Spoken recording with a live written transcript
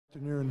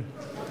Afternoon.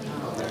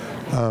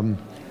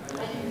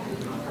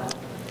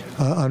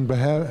 On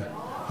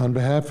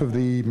behalf of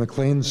the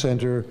MacLean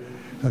Center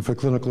for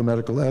Clinical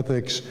Medical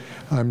Ethics,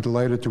 I'm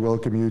delighted to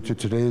welcome you to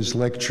today's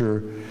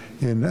lecture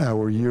in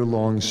our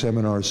year-long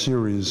seminar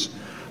series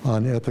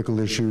on ethical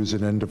issues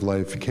in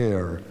end-of-life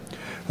care.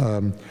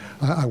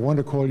 I want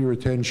to call your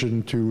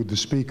attention to the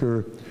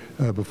speaker,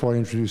 before I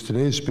introduce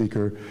today's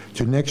speaker,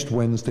 to next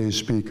Wednesday's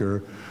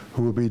speaker,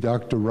 who will be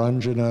Dr.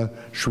 Ranjana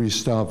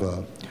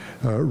Shristava.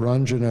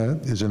 Ranjana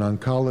is an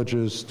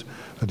oncologist,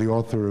 the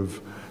author of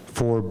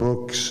 4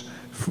 books,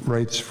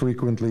 writes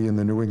frequently in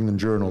the New England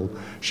Journal.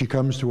 She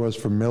comes to us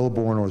from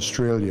Melbourne,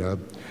 Australia,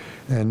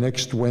 and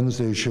next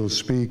Wednesday she'll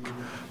speak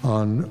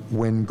on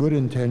when good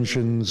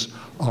intentions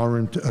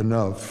aren't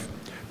enough,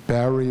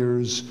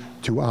 barriers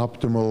to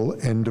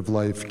optimal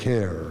end-of-life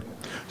care.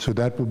 So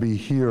that will be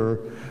here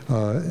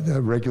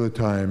at regular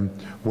time,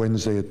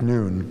 Wednesday at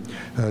noon.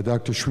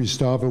 Dr.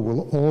 Shristava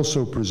will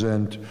also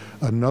present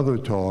another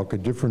talk, a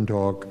different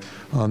talk,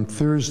 on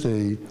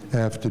Thursday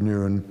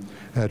afternoon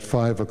at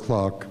 5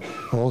 o'clock,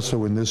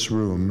 also in this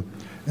room.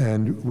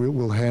 And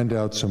we'll hand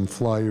out some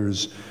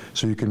flyers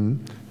so you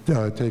can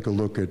take a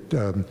look at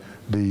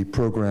the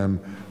program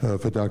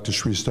for Dr.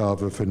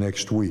 Shristava for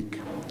next week.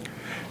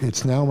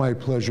 It's now my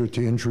pleasure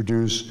to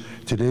introduce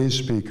today's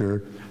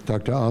speaker,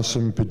 Dr.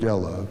 Aasim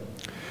Padela.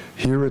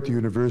 Here at the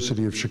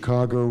University of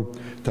Chicago,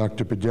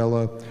 Dr.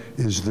 Padela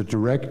is the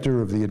director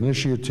of the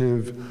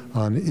Initiative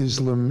on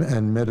Islam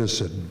and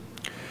Medicine,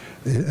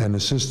 an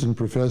assistant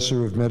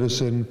professor of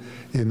medicine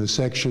in the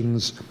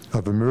sections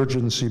of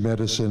emergency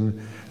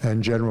medicine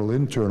and general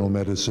internal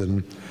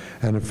medicine,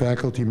 and a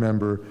faculty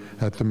member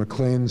at the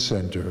MacLean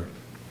Center.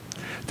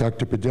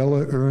 Dr.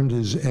 Padela earned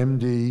his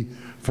MD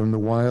from the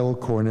Weill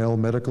Cornell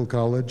Medical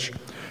College,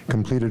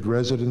 completed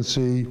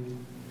residency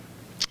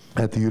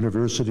at the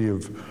University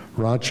of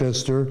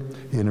Rochester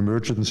in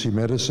emergency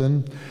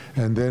medicine,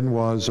 and then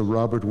was a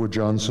Robert Wood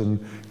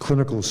Johnson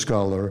clinical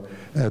scholar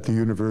at the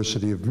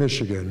University of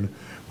Michigan,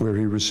 where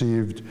he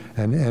received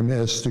an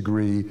MS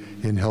degree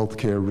in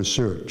healthcare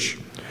research.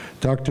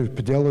 Dr.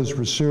 Padela's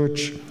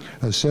research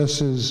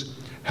assesses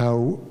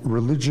how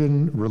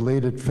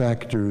religion-related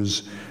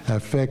factors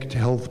affect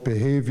health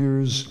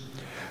behaviors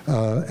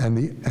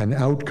and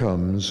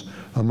outcomes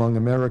among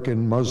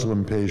American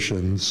Muslim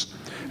patients,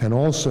 and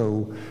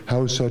also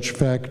how such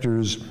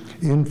factors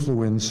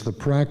influence the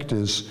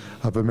practice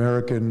of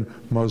American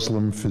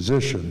Muslim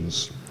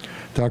physicians.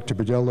 Dr.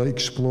 Padela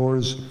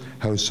explores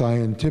how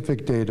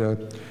scientific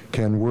data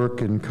can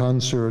work in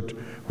concert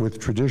with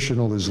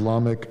traditional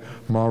Islamic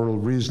moral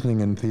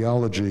reasoning and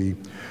theology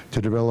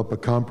to develop a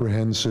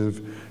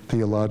comprehensive,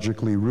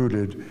 theologically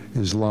rooted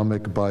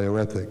Islamic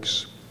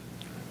bioethics.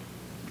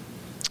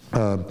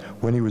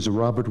 When he was a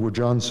Robert Wood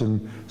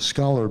Johnson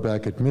scholar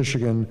back at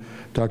Michigan,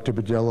 Dr.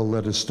 Padela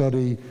led a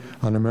study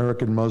on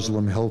American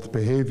Muslim health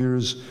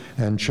behaviors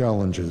and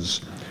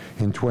challenges.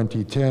 In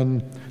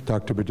 2010,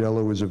 Dr.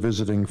 Padela was a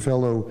visiting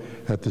fellow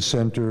at the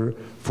Center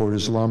for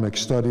Islamic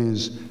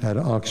Studies at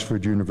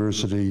Oxford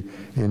University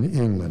in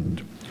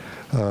England.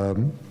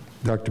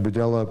 Dr.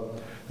 Padela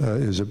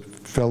is a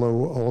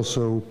fellow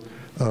also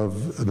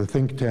of the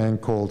think tank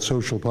called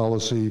Social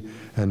Policy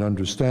and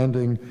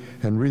Understanding,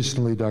 and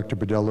recently Dr.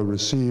 Padela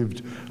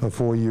received a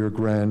 4-year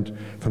grant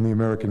from the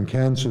American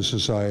Cancer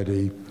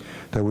Society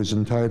that was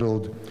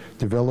entitled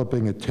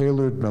Developing a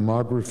Tailored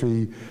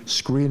Mammography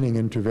Screening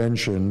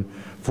Intervention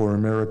for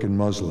American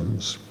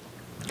Muslims.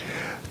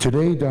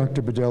 Today,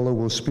 Dr. Padela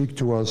will speak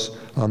to us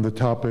on the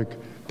topic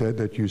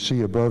that you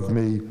see above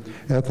me,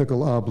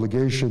 ethical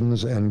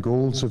obligations and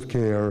goals of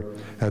care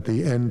at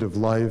the end of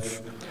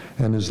life,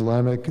 an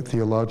Islamic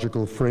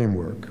theological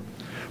framework.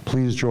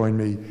 Please join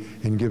me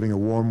in giving a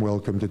warm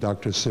welcome to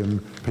Dr. Aasim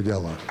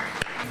Padela.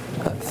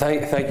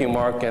 Thank you,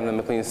 Mark, and the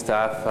MacLean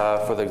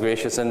staff for the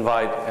gracious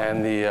invite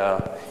and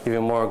the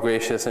even more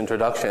gracious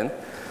introduction.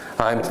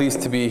 I'm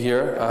pleased to be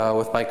here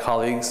with my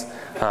colleagues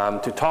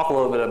to talk a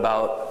little bit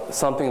about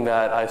something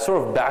that I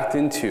sort of backed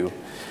into.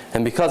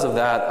 And because of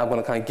that, I'm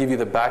going to kind of give you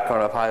the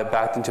background of how I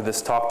backed into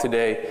this talk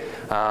today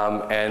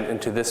and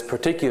into this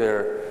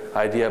particular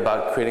idea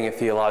about creating a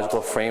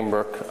theological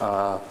framework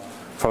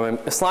from an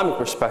Islamic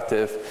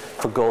perspective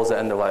for goals at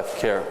end-of-life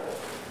care.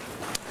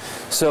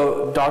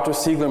 So Dr.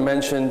 Siegler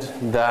mentioned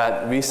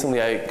that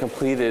recently I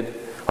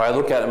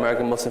look at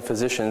American Muslim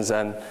physicians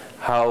and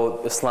how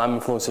Islam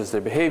influences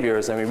their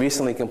behaviors, and we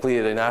recently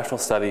completed a national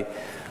study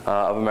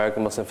of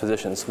American Muslim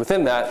physicians.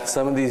 Within that,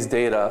 some of these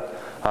data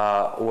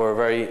were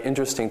very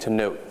interesting to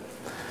note.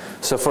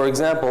 So for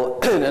example,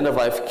 in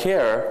end-of-life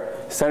care,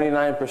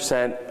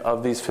 79%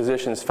 of these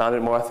physicians found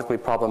it more ethically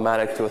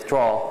problematic to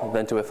withdraw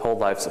than to withhold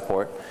life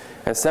support,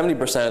 and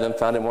 70% of them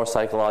found it more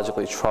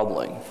psychologically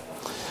troubling.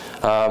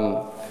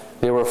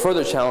 They were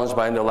further challenged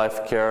by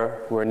end-of-life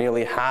care, where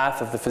nearly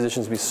half of the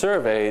physicians we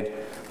surveyed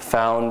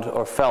found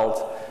or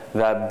felt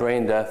that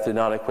brain death did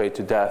not equate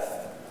to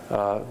death,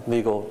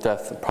 legal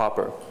death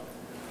proper.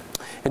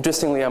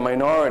 Interestingly, a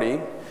minority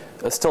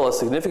still a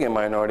significant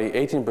minority,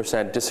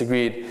 18%,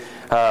 disagreed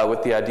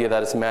with the idea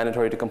that it's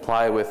mandatory to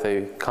comply with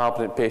a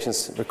competent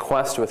patient's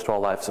request to withdraw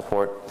life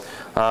support.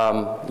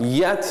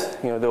 Yet,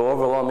 the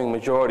overwhelming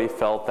majority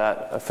felt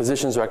that a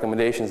physician's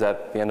recommendations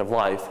at the end of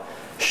life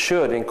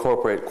should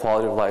incorporate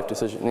quality of life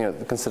decision,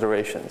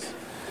 considerations.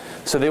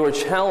 So they were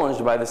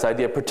challenged by this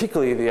idea,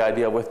 particularly the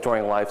idea of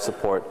withdrawing life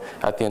support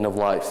at the end of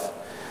life.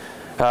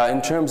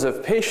 In terms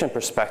of patient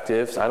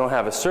perspectives, I don't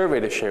have a survey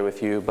to share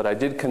with you, but I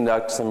did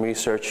conduct some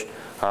research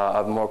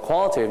of more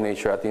qualitative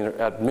nature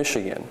at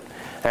Michigan.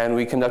 And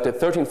we conducted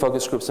 13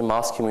 focus groups in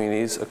mosque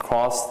communities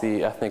across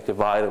the ethnic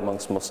divide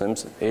amongst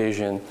Muslims,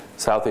 Asian,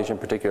 South Asian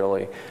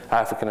particularly,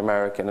 African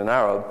American, and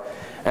Arab.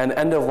 And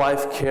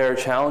end-of-life care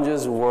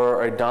challenges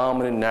were a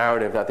dominant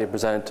narrative that they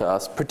presented to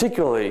us,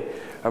 particularly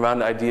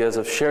around ideas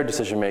of shared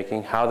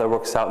decision-making, how that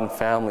works out in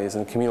families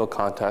and communal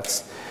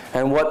contexts,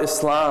 and what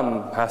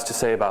Islam has to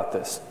say about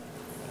this.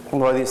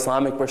 What are the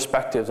Islamic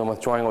perspectives on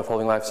withdrawing and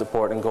withholding life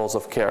support and goals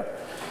of care?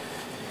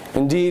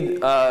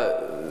 Indeed,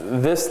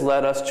 this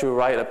led us to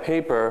write a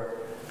paper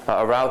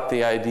around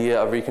the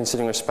idea of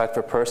reconsidering respect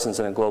for persons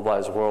in a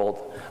globalized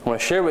world. I want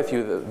to share with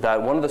you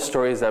that one of the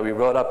stories that we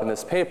wrote up in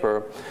this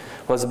paper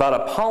was about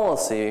a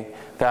policy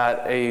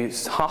that a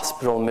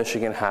hospital in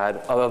Michigan had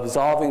of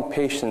absolving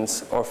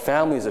patients, or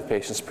families of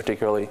patients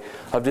particularly,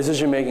 of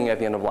decision-making at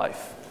the end of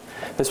life.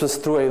 This was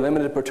through a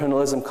limited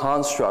paternalism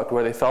construct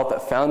where they felt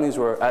that families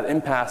were at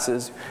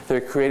impasses, they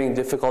were creating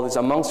difficulties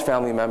amongst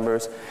family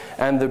members,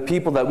 and the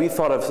people that we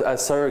thought of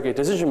as surrogate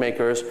decision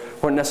makers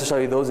weren't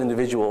necessarily those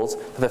individuals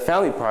that the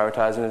family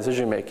prioritized in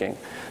decision making.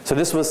 So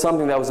this was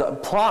something that was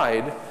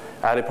applied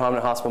at a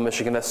prominent hospital in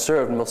Michigan that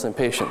served Muslim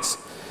patients.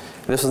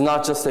 This was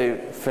not just a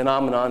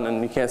phenomenon,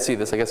 and you can't see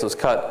this, I guess it was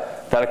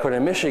cut, that occurred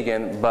in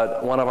Michigan,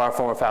 but one of our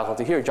former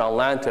faculty here, John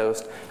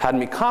Lantos, had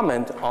me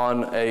comment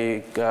on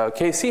a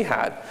case he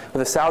had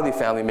with a Saudi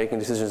family making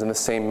decisions in the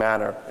same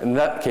manner. In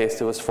that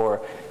case, it was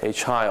for a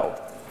child.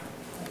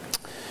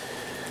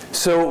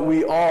 So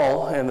we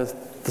all, and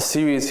the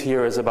series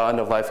here is about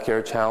end-of-life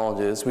care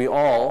challenges, we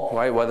all,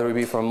 right, whether we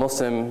be from a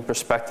Muslim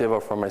perspective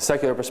or from a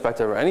secular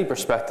perspective or any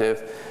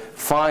perspective,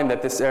 find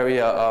that this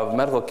area of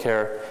medical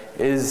care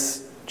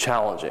is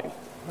challenging.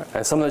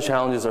 And some of the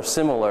challenges are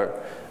similar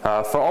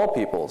for all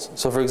peoples.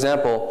 So for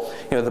example,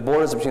 the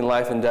borders between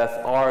life and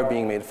death are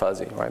being made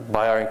fuzzy, right,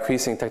 by our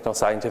increasing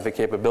techno-scientific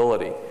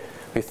capability.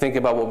 We think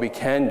about what we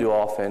can do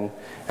often,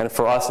 and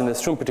for us in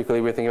this room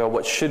particularly, we're thinking about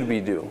what should we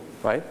do,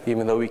 right?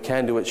 Even though we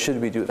can do it,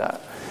 should we do that?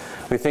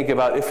 We think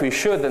about if we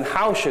should, then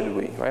how should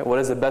we, right? What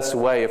is the best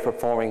way of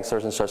performing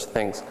such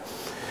things?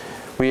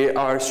 We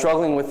are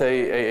struggling with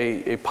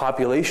a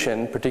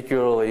population,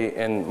 particularly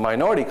in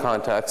minority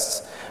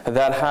contexts,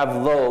 that have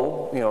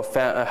low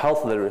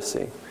health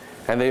literacy.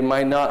 And they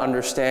might not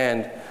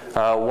understand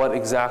what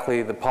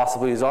exactly the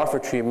possibilities are for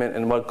treatment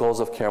and what goals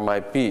of care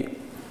might be.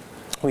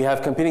 We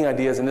have competing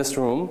ideas in this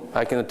room.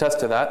 I can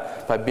attest to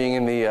that by being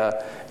in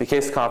the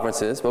case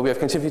conferences. But we have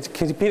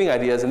competing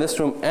ideas in this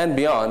room and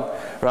beyond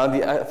around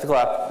the ethical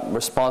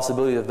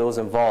responsibility of those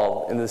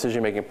involved in the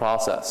decision-making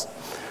process.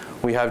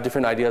 We have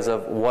different ideas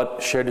of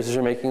what shared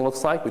decision-making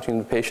looks like between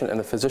the patient and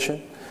the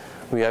physician.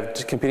 We have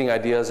competing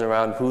ideas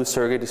around who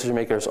surrogate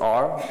decision-makers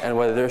are and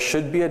whether there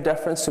should be a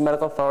deference to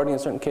medical authority in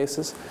certain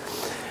cases.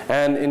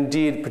 And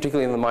indeed,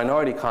 particularly in the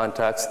minority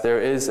context,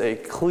 there is a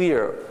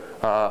clear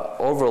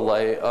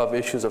overlay of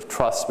issues of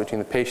trust between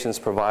the patients,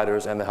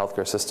 providers, and the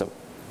healthcare system.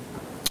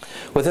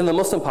 Within the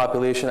Muslim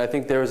population, I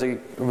think there is a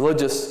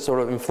religious sort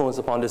of influence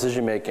upon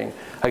decision-making.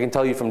 I can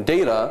tell you from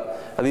data,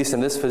 at least in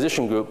this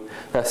physician group,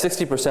 that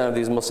 60% of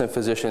these Muslim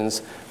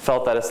physicians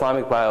felt that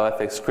Islamic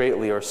bioethics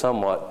greatly or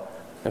somewhat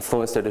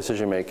influenced their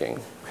decision-making.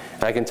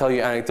 And I can tell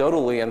you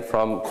anecdotally and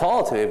from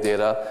qualitative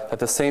data that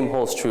the same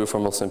holds true for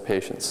Muslim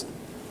patients.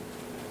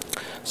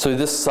 So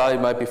this slide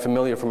might be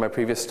familiar from my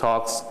previous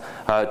talks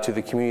to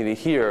the community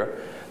here.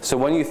 So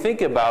when you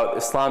think about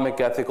Islamic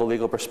ethical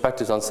legal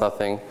perspectives on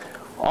something,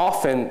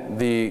 often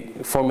the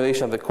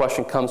formulation of the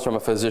question comes from a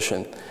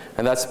physician,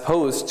 and that's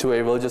posed to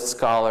a religious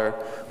scholar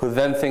who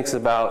then thinks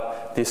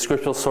about the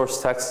scriptural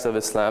source texts of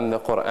Islam, the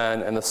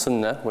Quran and the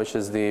Sunnah, which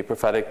is the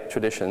prophetic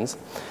traditions,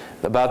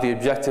 about the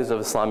objectives of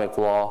Islamic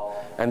law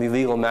and the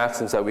legal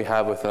maxims that we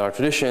have within our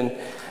tradition,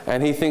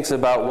 and he thinks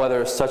about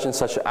whether such and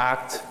such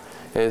act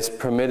is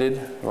permitted,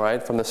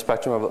 right, from the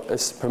spectrum of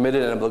is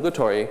permitted and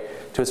obligatory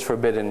to it's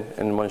forbidden,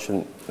 and one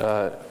should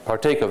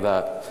partake of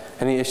that.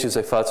 And he issues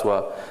a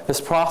fatwa. This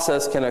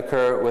process can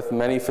occur with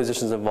many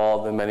physicians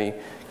involved and many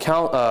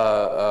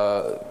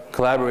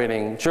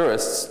collaborating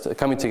jurists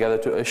coming together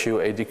to issue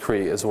a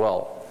decree as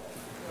well.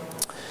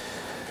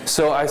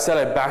 So I said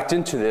I backed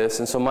into this,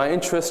 and so my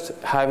interest,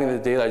 having the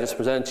data I just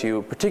presented to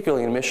you,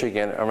 particularly in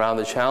Michigan, around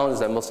the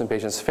challenges that Muslim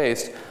patients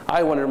faced,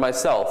 I wondered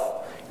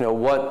myself,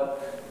 what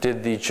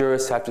did the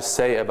jurists have to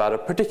say about a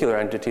particular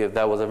entity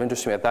that was of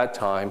interest to me at that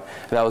time,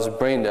 and that was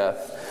brain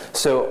death.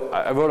 So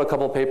I wrote a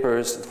couple of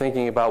papers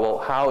thinking about, well,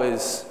 how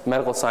is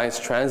medical science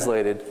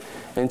translated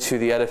into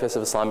the edifice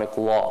of Islamic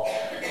law?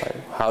 Right?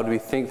 How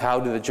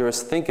do the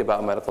jurists think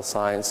about medical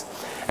science?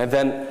 And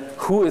then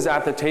who is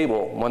at the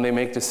table when they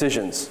make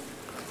decisions?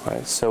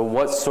 Right? So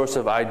what sorts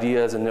of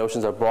ideas and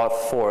notions are brought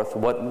forth?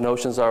 What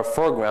notions are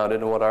foregrounded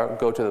and what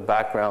go to the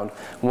background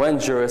when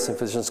jurists and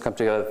physicians come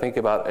together to think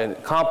about a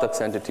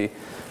complex entity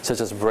such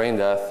as brain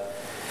death?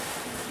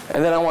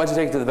 And then I wanted to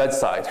take it to the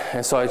bedside.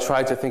 And so I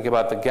tried to think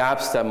about the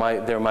gaps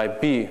that there might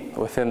be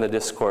within the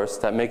discourse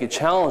that make it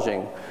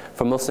challenging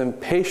for Muslim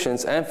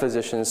patients and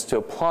physicians to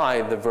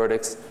apply the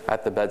verdicts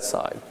at the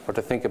bedside or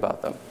to think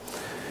about them.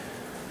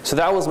 So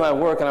that was my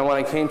work, and when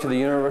I came to the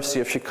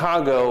University of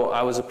Chicago,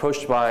 I was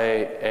approached by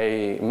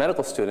a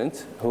medical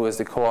student who is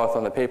the co-author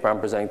on the paper I'm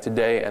presenting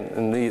today and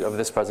in lead of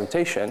this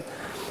presentation,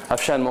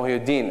 Afshan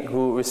Mohiuddin,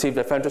 who received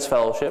a Fentress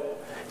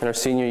Fellowship in her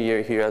senior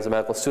year here as a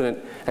medical student,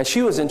 and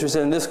she was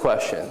interested in this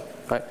question,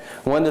 right?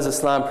 When does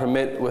Islam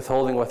permit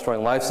withholding,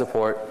 withdrawing life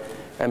support,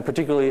 and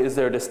particularly is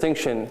there a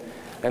distinction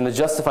in the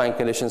justifying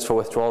conditions for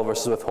withdrawal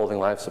versus withholding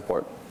life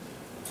support?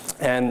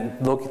 And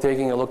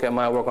taking a look at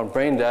my work on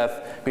brain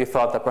death, we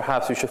thought that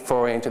perhaps we should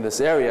foray into this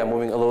area,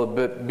 moving a little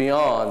bit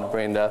beyond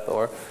brain death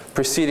or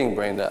preceding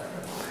brain death.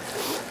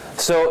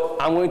 So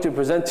I'm going to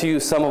present to you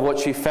some of what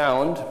she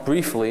found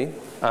briefly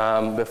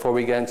before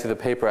we get into the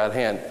paper at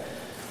hand.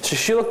 So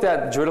she looked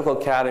at juridical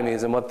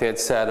academies and what they had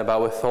said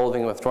about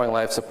withholding and withdrawing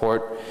life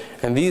support.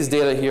 And these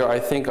data here, I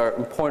think, are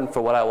important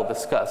for what I will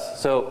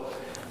discuss. So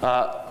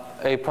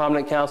a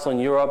prominent council in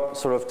Europe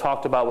sort of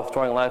talked about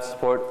withdrawing life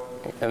support,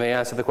 and they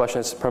answered the question,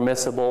 is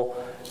permissible.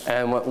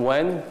 And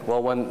when?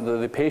 Well, when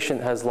the patient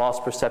has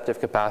lost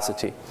perceptive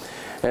capacity.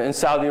 And in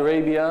Saudi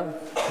Arabia,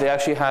 they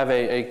actually have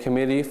a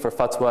committee for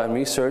fatwa and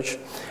research,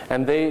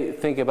 and they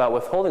think about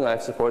withholding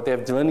life support. They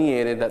have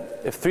delineated that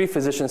if 3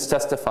 physicians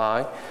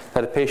testify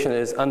that a patient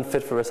is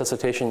unfit for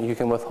resuscitation, you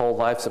can withhold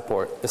life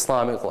support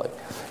Islamically.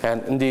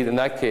 And indeed, in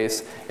that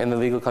case, in the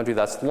legal country,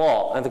 that's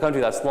law. In the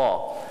country, that's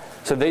law.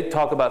 So they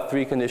talk about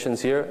 3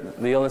 conditions here.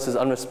 The illness is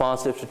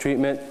unresponsive to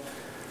treatment.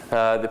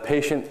 The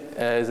patient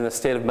is in a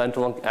state of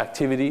mental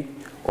activity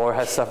or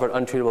has suffered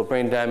untreatable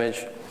brain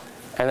damage.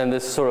 And then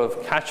this sort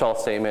of catch-all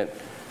statement,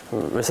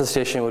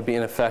 resuscitation would be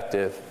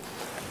ineffective.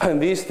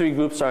 And these 3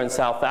 groups are in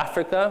South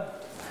Africa,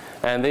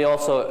 and they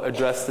also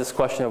address this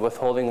question of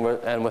withholding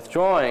and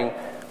withdrawing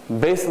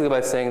basically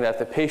by saying that if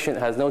the patient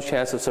has no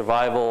chance of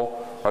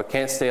survival or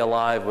can't stay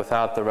alive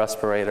without the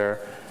respirator,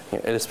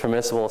 it is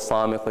permissible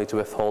Islamically to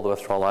withhold or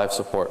withdraw life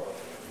support.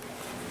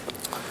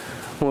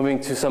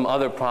 Moving to some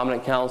other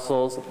prominent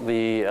councils,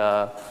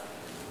 the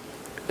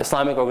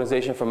Islamic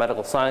Organization for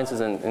Medical Sciences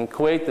in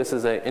Kuwait. This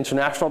is an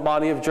international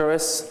body of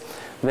jurists.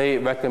 They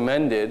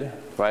recommended,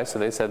 right, so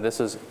they said this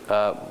is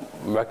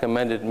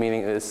recommended,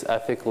 meaning it's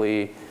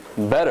ethically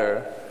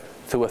better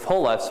to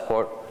withhold life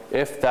support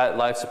if that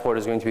life support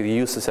is going to be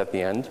useless at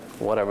the end,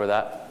 whatever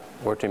that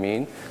were to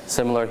mean.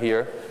 Similar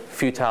here,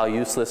 futile,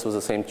 useless was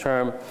the same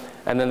term.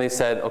 And then they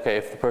said, okay,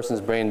 if the person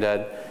is brain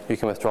dead, you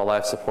can withdraw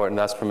life support, and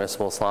that's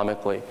permissible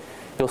Islamically.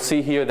 You'll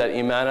see here that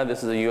IMANA,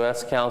 this is a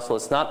US council.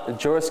 It's not a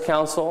jurist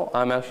council.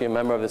 I'm actually a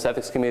member of this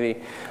ethics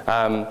committee.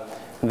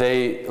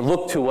 They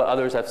look to what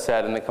others have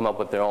said, and they come up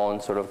with their own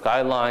sort of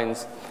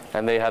guidelines,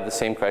 and they have the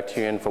same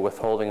criterion for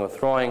withholding and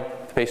withdrawing.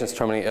 If the patient's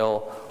terminally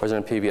ill or is in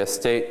a PBS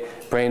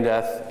state. Brain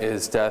death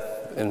is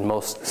death in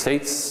most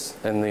states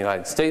in the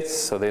United States,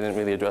 so they didn't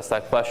really address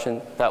that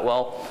question that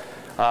well.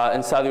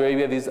 In Saudi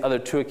Arabia, these other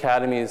 2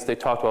 academies, they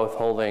talked about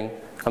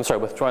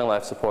withdrawing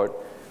life support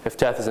if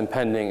death is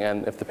impending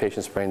and if the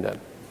patient's brain dead.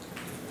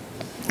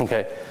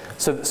 Okay,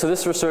 so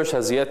this research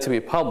has yet to be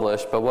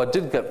published, but what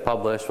did get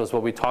published was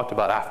what we talked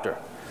about after.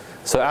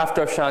 So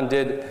after Afshan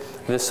did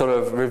this sort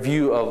of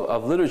review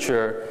of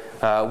literature,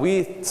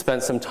 we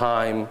spent some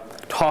time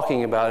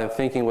talking about and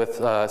thinking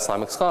with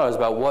Islamic scholars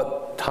about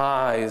what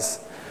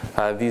ties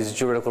these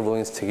juridical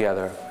rulings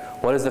together.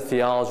 What is the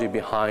theology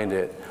behind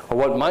it? Or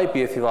what might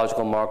be a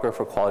theological marker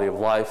for quality of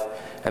life?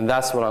 And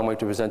that's what I'm going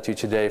to present to you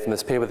today from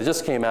this paper that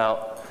just came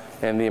out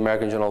in the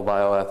American Journal of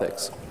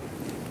Bioethics.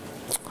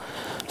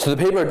 So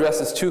the paper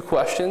addresses 2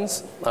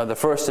 questions. The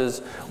first is,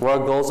 what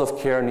are goals of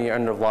care near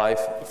end of life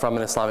from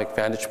an Islamic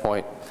vantage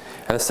point?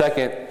 And the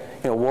second,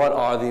 what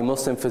are the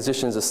Muslim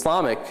physicians'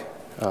 Islamic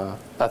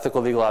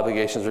ethical legal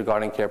obligations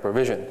regarding care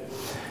provision?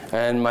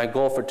 And my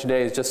goal for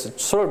today is just to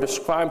sort of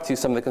describe to you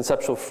some of the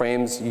conceptual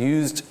frames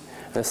used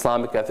in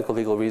Islamic ethical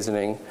legal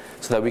reasoning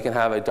so that we can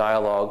have a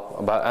dialogue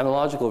about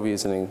analogical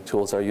reasoning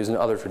tools that are used in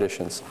other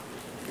traditions.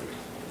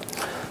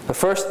 The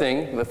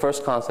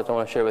first concept I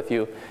want to share with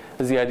you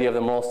is the idea of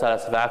the moral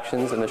status of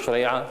actions in the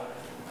Sharia.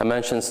 I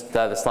mentioned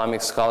that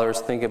Islamic scholars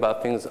think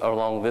about things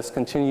along this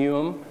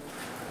continuum.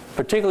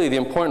 Particularly, the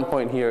important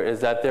point here is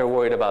that they're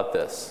worried about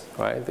this,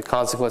 right? The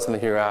consequence in the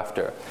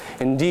hereafter.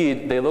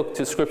 Indeed, they look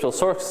to scriptural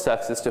source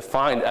texts to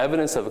find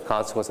evidence of a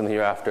consequence in the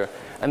hereafter,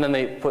 and then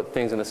they put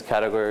things in this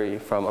category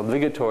from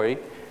obligatory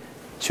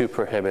to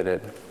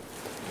prohibited.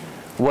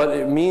 What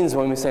it means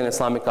when we say an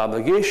Islamic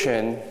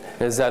obligation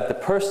is that the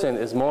person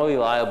is morally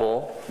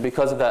liable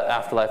because of that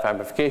afterlife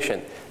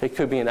ramification. It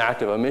could be an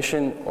act of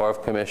omission or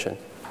of commission.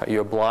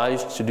 You're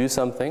obliged to do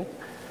something,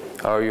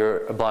 or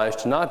you're obliged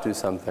to not do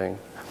something.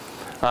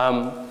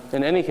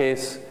 In any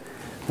case,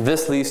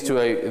 this leads to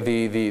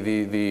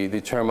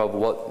the term of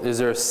what is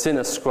there a sin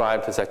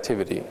ascribed to this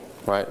activity,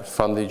 right,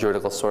 from the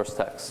juridical source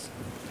text.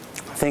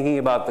 Thinking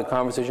about the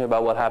conversation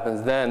about what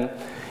happens then,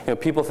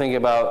 people think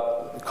about,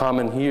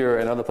 common here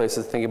and other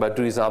places, think about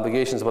duties and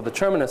obligations, but the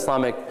term in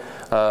Islamic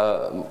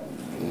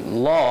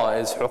law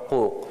is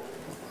huquq,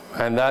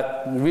 and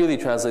that really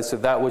translates to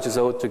that which is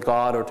owed to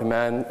God or to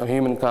man or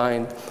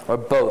humankind or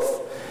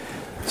both.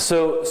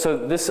 So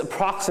this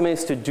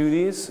approximates to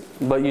duties,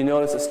 but you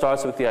notice it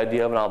starts with the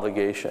idea of an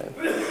obligation.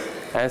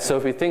 And so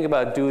if we think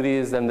about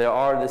duties, then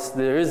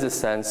there is this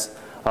sense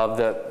of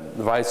that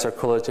the rights are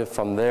correlative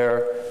from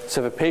there.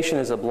 So if a patient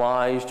is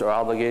obliged or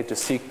obligated to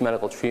seek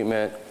medical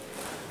treatment,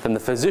 then the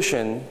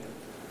physician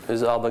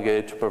is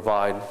obligated to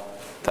provide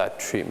that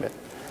treatment.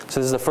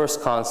 So this is the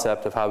first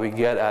concept of how we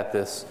get at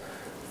this,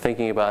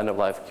 thinking about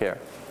end-of-life care.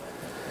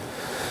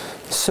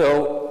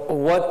 So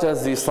what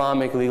does the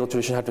Islamic legal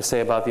tradition have to say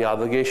about the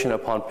obligation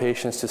upon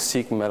patients to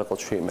seek medical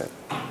treatment?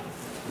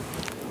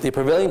 The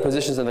prevailing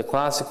positions in the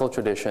classical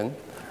tradition,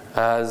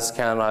 as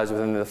canonized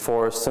within the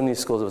 4 Sunni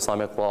schools of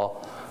Islamic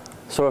law,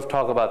 sort of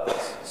talk about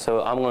this.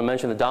 So I'm going to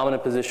mention the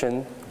dominant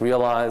position,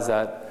 realize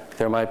that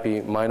there might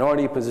be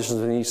minority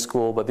positions within each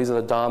school, but these are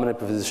the dominant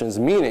positions,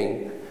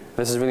 meaning,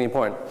 this is really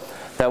important,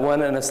 that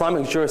when an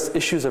Islamic jurist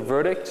issues a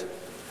verdict,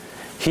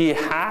 he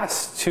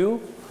has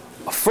to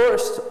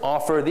first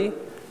offer the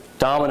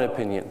dominant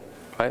opinion,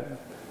 right?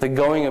 The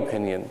going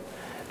opinion.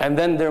 And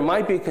then there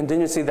might be a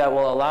contingency that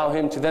will allow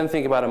him to then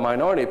think about a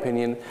minority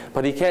opinion,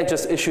 but he can't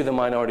just issue the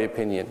minority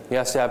opinion. He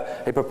has to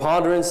have a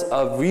preponderance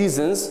of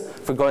reasons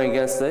for going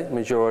against the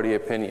majority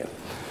opinion.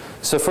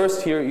 So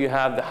first here you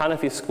have the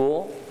Hanafi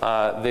school.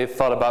 They've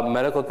thought about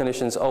medical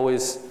conditions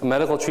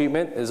medical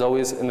treatment is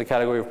always in the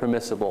category of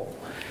permissible,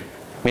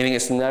 meaning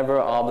it's never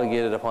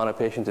obligated upon a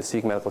patient to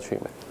seek medical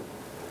treatment.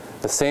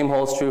 The same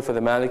holds true for the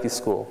Maliki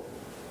school.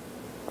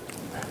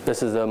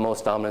 This is the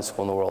most dominant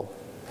school in the world.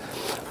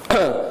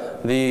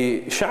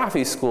 The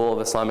Shafi school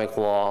of Islamic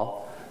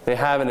law, they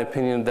have an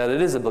opinion that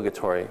it is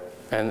obligatory.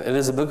 And it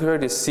is obligatory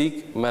to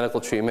seek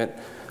medical treatment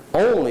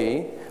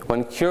only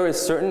when cure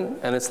is certain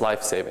and it's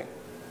life-saving.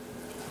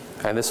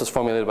 And this was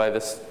formulated by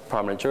this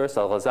prominent jurist,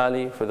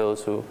 Al-Ghazali, for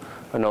those who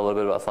know a little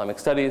bit about Islamic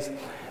studies.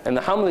 And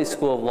the Hanbali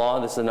school of law,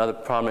 this is another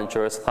prominent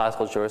jurist,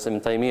 classical jurist, Ibn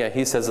Taymiyyah,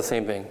 he says the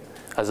same thing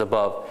as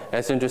above. And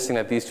it's interesting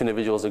that these two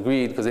individuals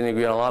agreed, because they didn't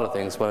agree on a lot of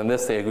things, but in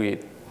this they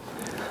agreed.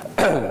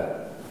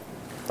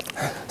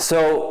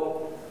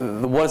 So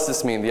what does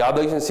this mean? The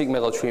obligation to seek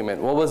medical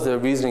treatment, what was the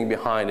reasoning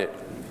behind it?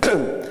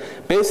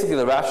 Basically,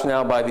 the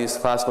rationale by these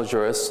classical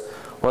jurists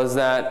was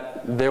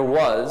that there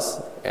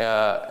was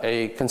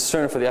a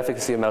concern for the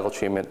efficacy of medical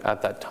treatment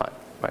at that time.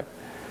 Right?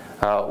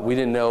 We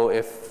didn't know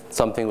if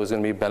something was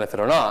going to be a benefit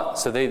or not.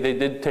 So they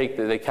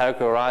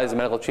categorized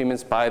medical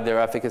treatments by their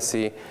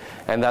efficacy,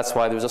 and that's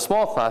why there was a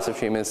small class of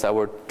treatments that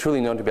were truly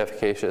known to be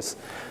efficacious.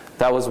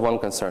 That was one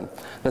concern.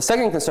 The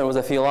second concern was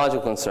a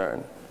theological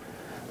concern,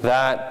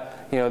 that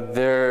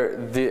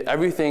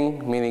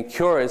everything, meaning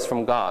cure, is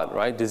from God,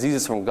 right? Disease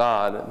is from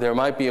God. There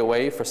might be a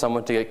way for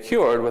someone to get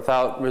cured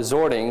without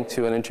resorting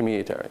to an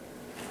intermediary.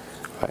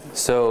 Right?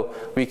 So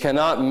we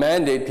cannot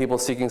mandate people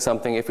seeking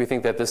something if we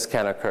think that this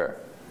can occur.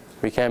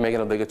 We can't make it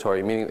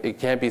obligatory, meaning it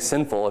can't be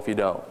sinful if you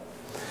don't.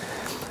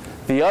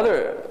 The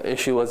other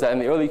issue was that in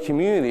the early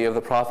community of the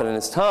Prophet in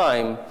his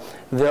time,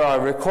 there are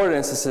recorded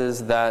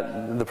instances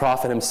that the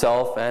Prophet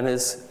himself and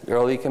his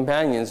early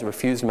companions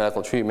refused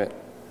medical treatment.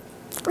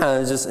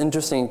 And it's just an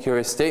interesting,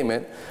 curious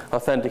statement,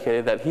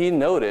 authenticated, that he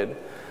noted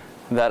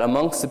that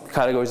amongst the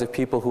categories of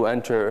people who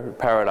enter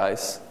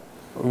paradise,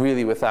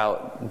 really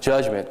without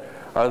judgment,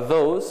 are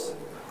those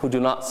who do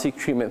not seek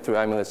treatment through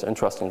amulets and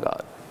trust in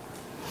God.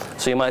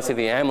 So you might say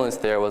the amulets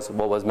there was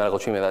what was medical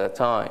treatment at that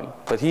time,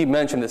 but he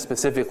mentioned it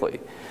specifically.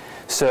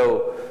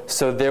 So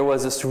there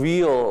was this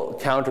real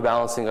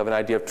counterbalancing of an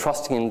idea of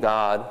trusting in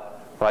God,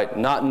 right,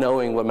 not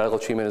knowing what medical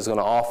treatment is going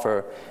to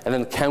offer, and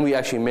then can we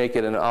actually make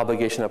it an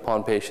obligation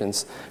upon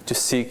patients to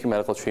seek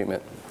medical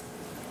treatment.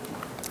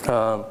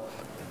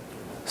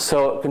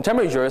 So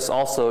contemporary jurists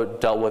also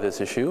dealt with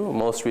this issue,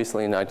 most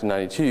recently in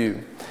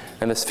 1992,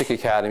 in this Fiqh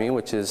Academy,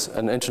 which is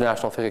an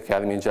international Fiqh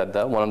Academy in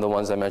Jeddah, one of the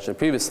ones I mentioned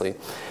previously.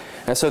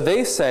 And so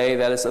they say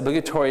that it's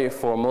obligatory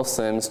for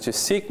Muslims to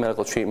seek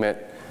medical treatment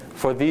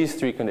for these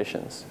 3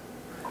 conditions.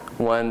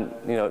 When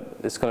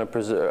it's going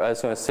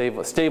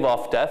to stave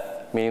off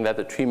death, meaning that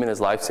the treatment is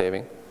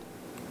life-saving.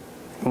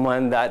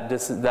 When that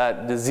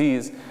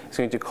disease is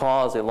going to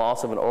cause a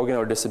loss of an organ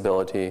or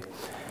disability.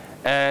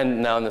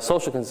 And now in the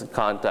social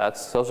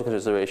context, social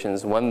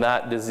considerations, when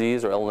that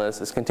disease or illness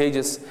is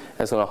contagious and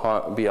it's going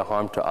to be a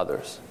harm to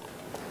others.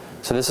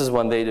 So this is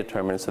when they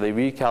determined. So they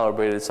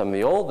recalibrated some of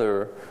the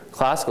older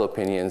classical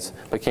opinions,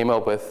 but came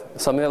up with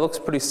something that looks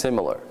pretty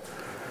similar.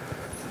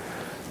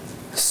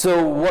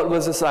 So what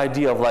was this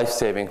idea of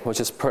life-saving, which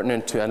is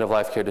pertinent to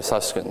end-of-life care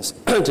discussions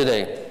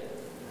today?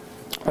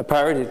 A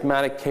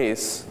paradigmatic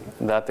case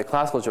that the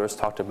classical jurists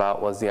talked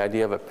about was the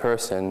idea of a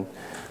person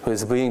who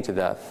is bleeding to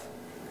death.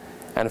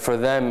 And for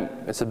them,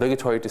 it's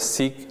obligatory to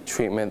seek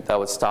treatment that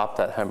would stop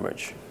that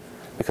hemorrhage,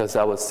 because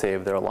that would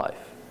save their life.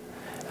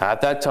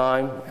 At that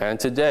time and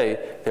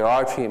today, there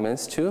are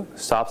treatments to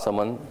stop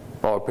someone,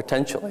 or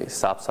potentially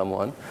stop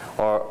someone,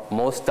 or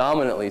most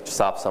dominantly to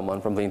stop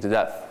someone from bleeding to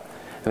death.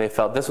 And they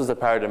felt this was a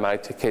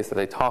paradigmatic case that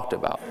they talked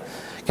about.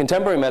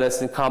 Contemporary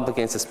medicine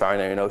complicates this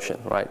binary notion,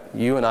 right?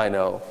 You and I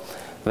know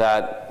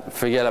that,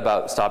 forget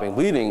about stopping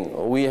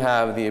bleeding, we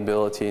have the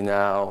ability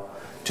now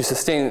to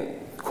sustain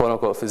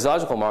quote-unquote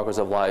physiological markers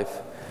of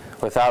life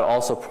without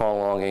also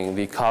prolonging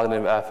the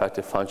cognitive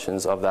affective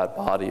functions of that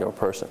body or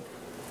person.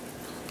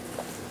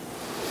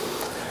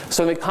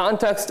 So in the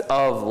context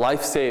of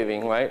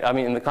life-saving, right, I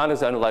mean in the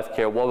context of end-of-life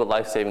care, what would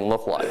life-saving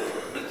look like?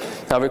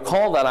 Now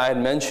recall that I had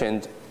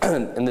mentioned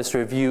in this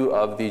review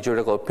of the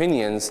juridical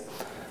opinions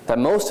that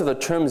most of the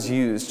terms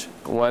used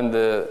when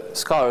the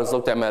scholars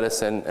looked at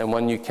medicine and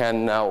when you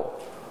can now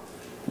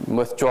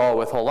withdraw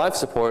with whole life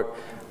support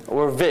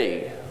were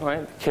vague,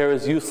 right? Care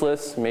is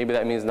useless, maybe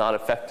that means not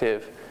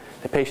effective.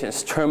 The patient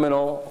is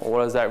terminal,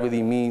 what does that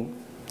really mean?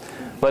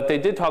 But they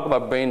did talk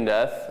about brain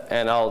death,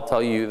 and I'll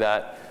tell you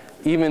that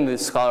even the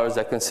scholars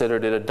that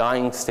considered it a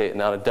dying state,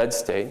 not a dead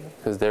state,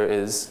 because there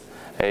is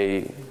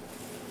a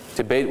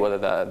debate whether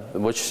that,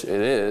 which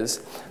it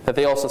is, that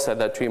they also said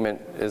that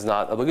treatment is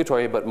not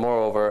obligatory, but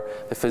moreover,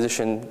 the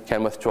physician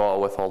can withdraw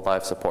with whole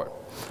life support.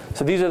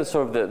 So these are the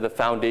sort of the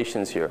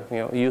foundations here. You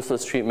know,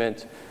 useless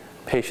treatment,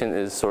 patient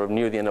is sort of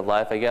near the end of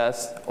life, I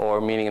guess, or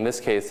meaning in this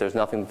case, there's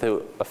nothing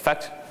to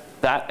affect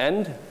that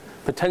end,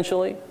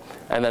 potentially,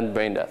 and then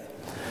brain death.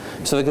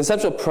 So the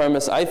conceptual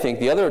premise, I think,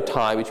 the other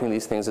tie between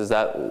these things is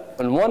that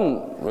in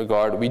one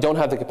regard, we don't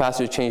have the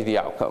capacity to change the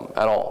outcome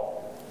at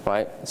all,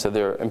 right? So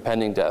they're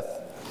impending death.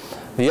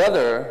 The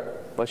other,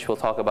 which we'll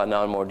talk about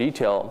now in more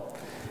detail,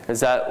 is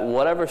that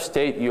whatever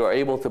state you are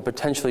able to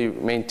potentially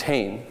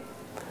maintain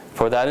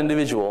for that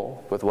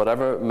individual with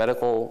whatever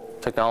medical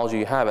technology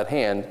you have at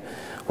hand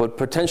would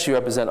potentially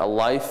represent a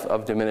life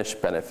of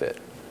diminished benefit.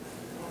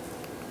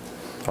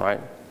 All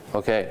right?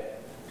 Okay.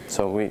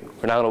 So we're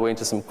now going to wade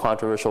into some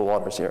controversial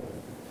waters here.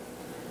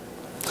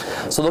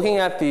 So looking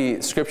at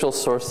the scriptural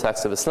source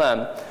text of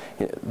Islam,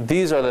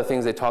 these are the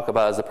things they talk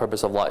about as the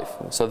purpose of life.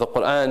 So the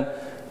Quran,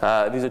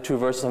 these are two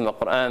verses from the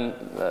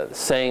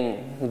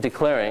Quran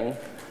declaring,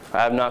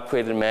 I have not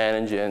created man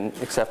and jinn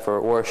except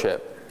for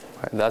worship.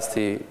 Right? That's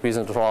the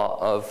reasonable law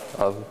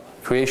of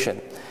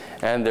creation.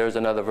 And there's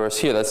another verse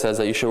here that says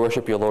that you should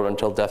worship your Lord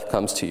until death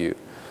comes to you.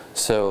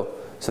 So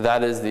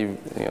that is the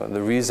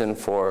reason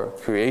for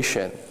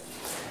creation.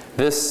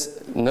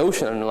 This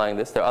notion underlying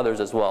this, there are others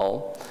as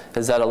well,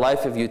 is that a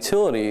life of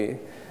utility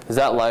is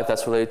that life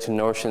that's related to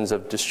notions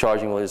of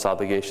discharging religious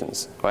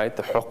obligations, right?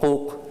 The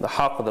huquq, the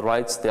haqq, the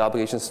rights, the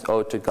obligations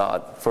owed to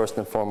God, first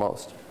and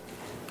foremost.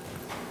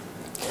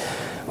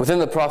 Within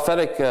the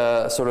prophetic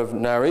sort of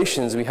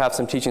narrations, we have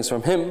some teachings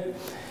from him,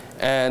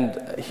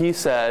 and he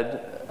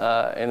said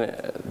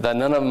that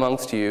none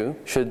amongst you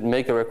should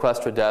make a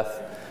request for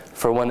death,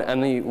 for when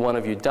any one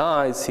of you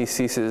dies, he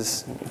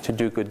ceases to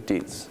do good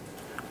deeds.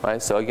 Right?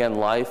 So again,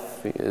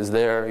 life is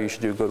there, you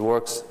should do good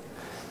works,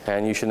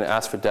 and you shouldn't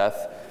ask for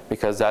death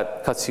because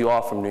that cuts you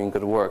off from doing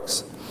good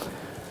works.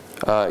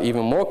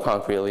 Even more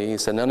concretely, he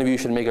said, none of you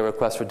should make a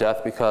request for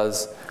death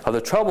because of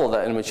the trouble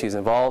in which he's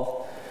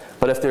involved,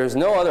 but if there is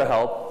no other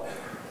help,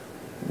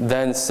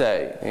 then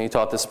say, and he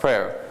taught this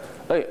prayer,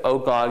 "Oh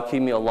God,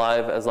 keep me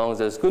alive as long as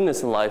there's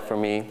goodness in life for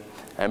me,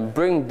 and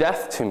bring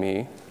death to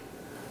me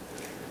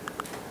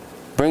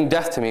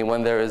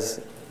when there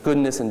is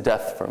goodness and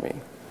death for me."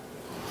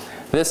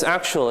 This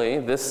actually,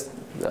 what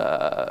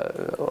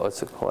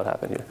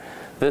happened here?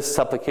 This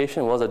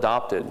supplication was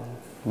adopted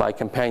by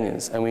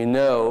companions. And we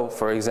know,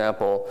 for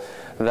example,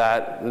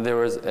 that there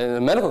was, in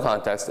a medical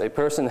context, a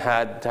person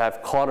had to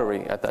have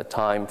cautery at that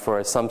time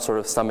for some sort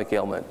of stomach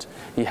ailment.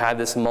 He had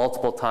this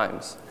multiple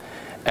times.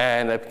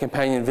 And a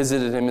companion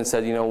visited him and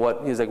said, you know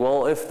what? He's like,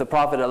 well, if the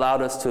Prophet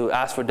allowed us to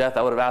ask for death,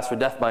 I would have asked for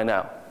death by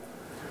now.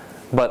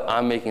 But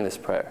I'm making this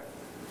prayer.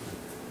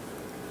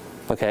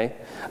 Okay?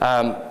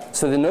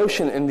 So the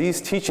notion in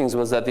these teachings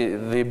was that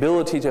the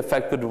ability to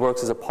effect good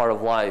works is a part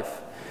of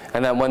life.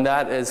 And that when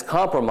that is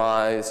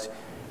compromised,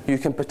 you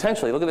can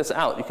potentially, look at this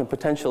out, you can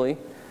potentially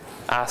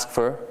ask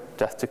for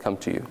death to come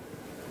to you.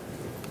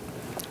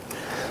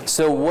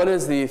 So what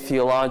is the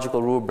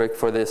theological rubric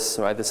for this,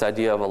 right, this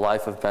idea of a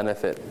life of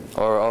benefit,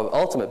 or of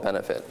ultimate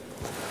benefit?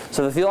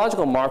 So the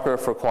theological marker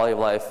for quality of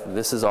life,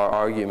 this is our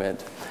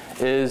argument,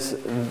 is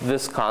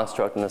this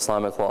construct in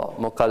Islamic law,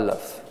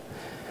 mukallaf.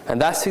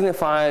 And that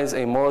signifies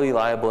a morally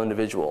liable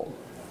individual.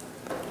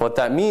 What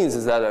that means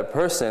is that a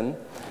person,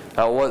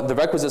 what the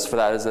requisites for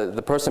that is that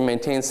the person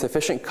maintains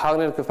sufficient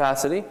cognitive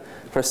capacity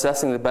for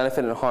assessing the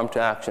benefit and harm to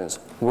actions,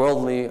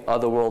 worldly,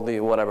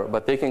 otherworldly, whatever,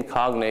 but they can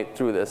cognate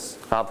through this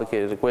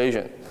complicated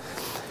equation.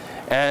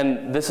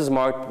 And this is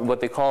marked,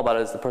 what they call about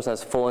it is the person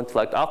has full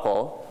intellect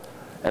aql,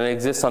 and it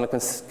exists on a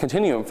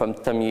continuum from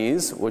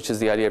tamyiz, which is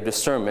the idea of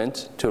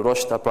discernment, to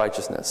rushd,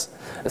 uprightness.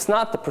 It's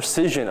not the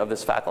precision of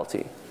this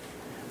faculty,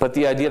 but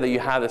the idea that you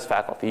have this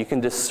faculty. You can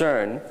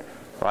discern,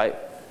 right,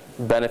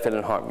 benefit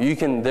and harm. You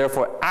can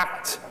therefore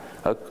act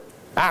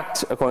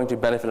according to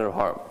benefit and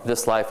harm,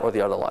 this life or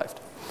the other life.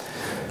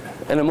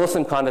 In a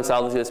Muslim context,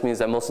 obviously this means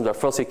that Muslims are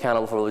firstly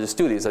accountable for religious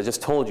duties. I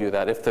just told you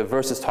that if the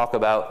verses talk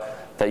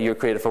about that you're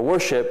created for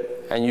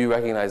worship and you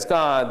recognize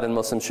God, then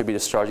Muslims should be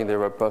discharging their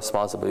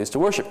responsibilities to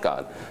worship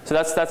God. So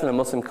that's in a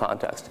Muslim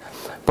context.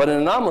 But in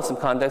a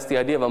non-Muslim context, the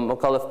idea of a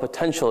mukallaf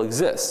potential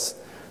exists.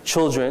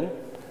 Children,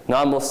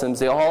 non-Muslims,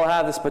 they all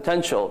have this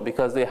potential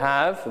because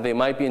they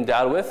might be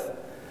endowed with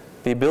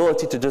the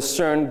ability to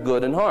discern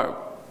good and harm.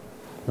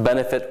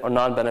 Benefit or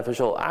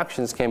non-beneficial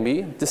actions can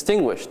be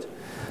distinguished.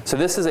 So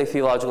this is a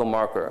theological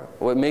marker,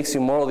 what makes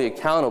you morally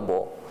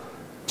accountable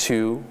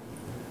to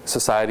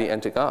society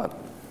and to God.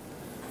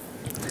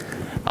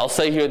 I'll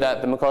say here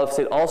that the mukallaf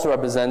state also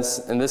represents,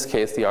 in this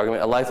case, the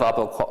argument, a life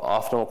of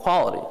optimal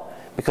quality,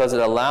 because it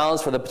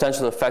allows for the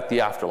potential to affect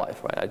the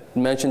afterlife. Right? I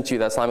mentioned to you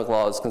that Islamic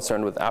law is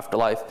concerned with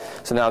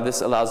afterlife, so now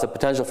this allows the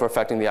potential for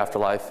affecting the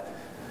afterlife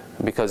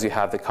because you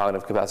have the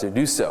cognitive capacity to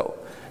do so,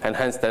 and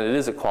hence that it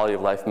is a quality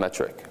of life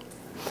metric.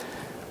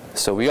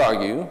 So we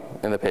argue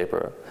in the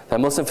paper that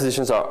Muslim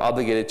physicians are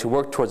obligated to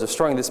work towards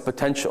restoring this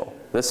potential,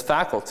 this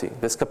faculty,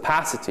 this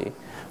capacity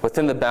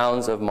within the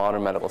bounds of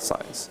modern medical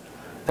science.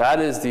 That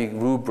is the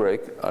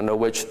rubric under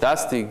which,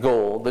 that's the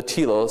goal, the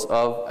telos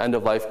of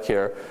end-of-life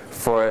care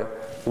for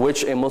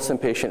which a Muslim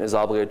patient is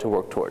obligated to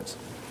work towards.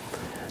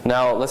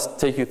 Now let's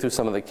take you through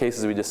some of the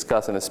cases we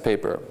discuss in this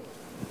paper.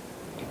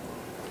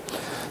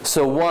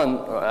 So one,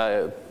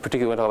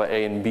 particularly when we talk about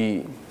A and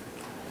B.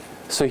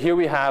 So here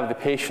we have the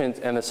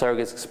patient and the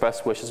surrogate's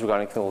expressed wishes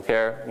regarding clinical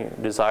care,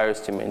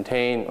 desires to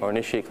maintain or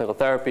initiate clinical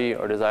therapy,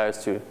 or desires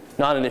to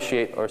not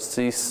initiate or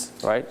cease,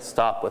 right,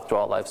 stop,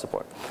 withdraw life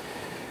support.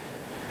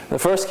 The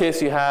first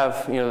case you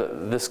have,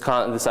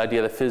 this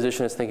idea the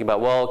physician is thinking about,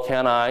 well,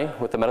 can I,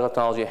 with the medical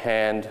technology at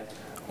hand,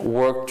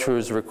 work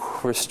towards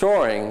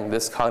restoring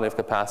this cognitive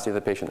capacity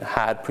the patient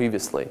had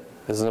previously?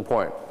 This is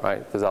important,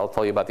 right, because I'll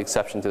tell you about the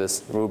exception to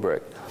this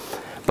rubric.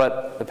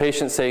 But the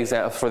patient, say,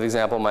 for the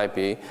example, might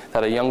be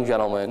that a young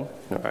gentleman,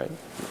 right,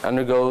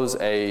 undergoes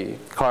a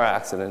car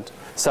accident,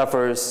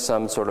 suffers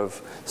some sort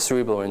of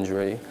cerebral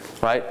injury,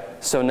 right?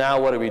 So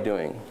now what are we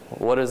doing?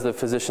 What is the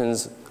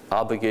physician's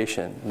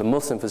obligation, the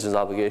Muslim physician's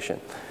obligation?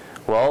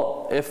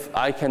 Well, if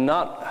I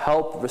cannot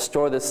help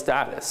restore this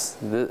status,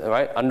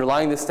 right?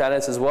 Underlying this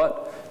status is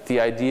what? The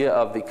idea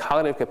of the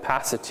cognitive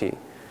capacity,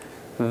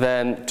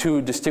 then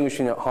to distinguish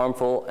between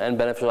harmful and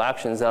beneficial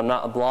actions, that I'm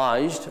not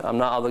obliged, I'm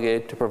not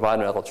obligated to provide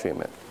medical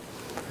treatment.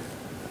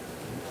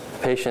 The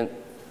patient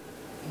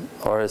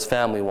or his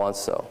family wants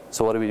so.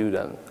 So what do we do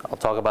then? I'll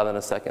talk about that in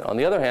a second. On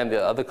the other hand,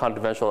 the other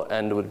controversial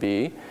end would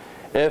be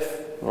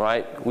if,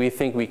 right, we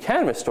think we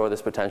can restore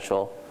this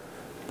potential,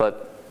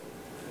 but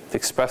the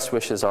expressed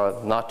wishes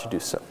are not to do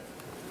so.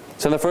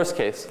 So in the first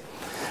case,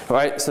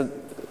 right, so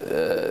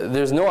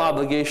there's no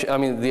obligation. I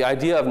mean, the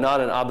idea of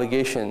not an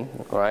obligation,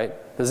 right,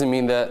 doesn't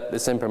mean that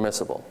it's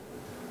impermissible.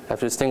 You have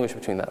to distinguish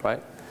between that,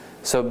 right?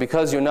 So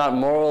because you're not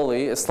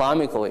morally,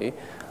 Islamically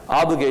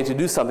obligated to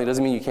do something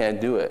doesn't mean you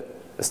can't do it.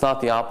 It's not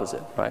the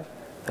opposite, right?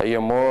 That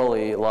you're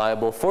morally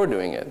liable for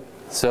doing it.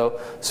 So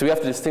we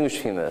have to distinguish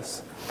between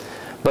this.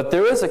 But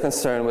there is a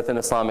concern within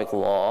Islamic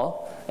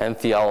law and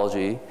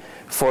theology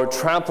for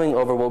trampling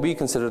over what we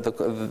consider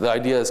the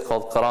idea is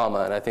called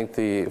karama, and I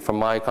think from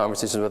my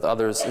conversations with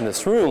others in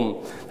this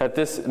room, that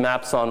this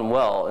maps on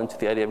well into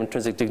the idea of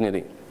intrinsic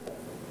dignity.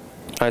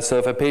 Right, so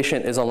if a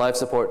patient is on life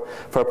support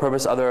for a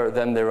purpose other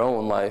than their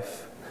own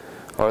life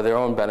or their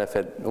own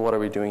benefit, what are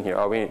we doing here?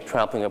 Are we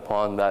trampling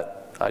upon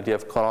that idea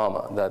of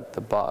karama,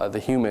 that the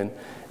human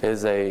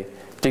is a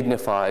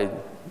dignified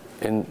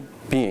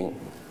being?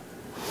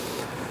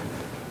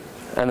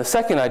 And the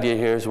second idea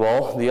here as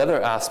well, the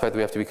other aspect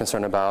we have to be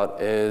concerned about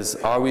is,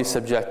 are we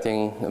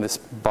subjecting this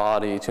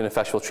body to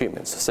ineffectual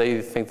treatment? So say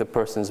you think the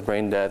person's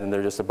brain dead and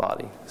they're just a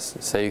body.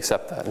 Say you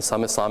accept that. And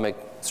some Islamic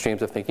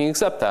streams of thinking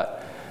accept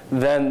that.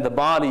 Then the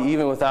body,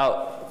 even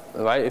without,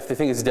 right, if they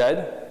think it's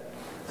dead,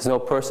 there's no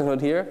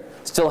personhood here,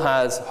 still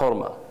has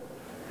hurma.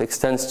 It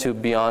extends to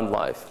beyond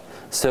life.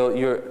 So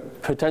you're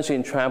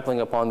potentially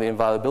trampling upon the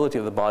inviolability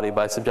of the body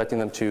by subjecting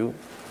them to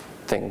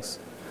things.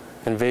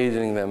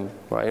 Invading them,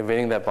 right?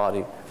 Invading that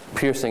body,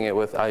 piercing it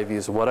with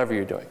IVs, whatever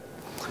you're doing.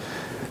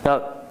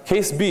 Now,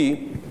 case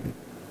B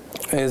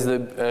is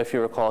if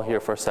you recall here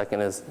for a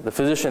second, is the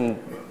physician,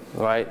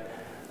 right,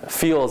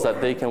 feels that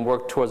they can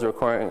work towards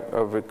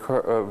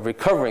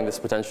recovering this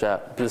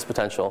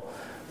potential,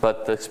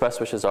 but the express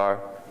wishes are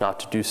not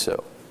to do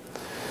so.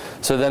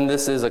 So then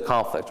this is a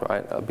conflict,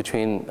 right,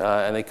 between,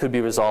 and it could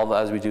be resolved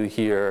as we do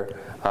here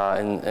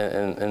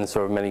in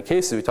sort of many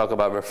cases. We talk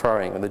about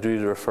referring, and the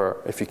duty to refer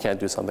if you can't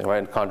do something, right,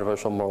 and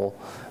controversial moral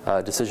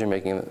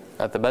decision-making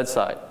at the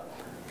bedside.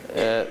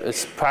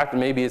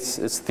 maybe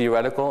it's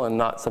theoretical and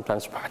not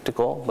sometimes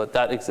practical, but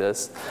that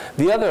exists.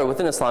 The other,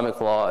 within Islamic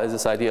law, is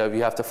this idea of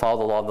you have to follow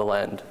the law of the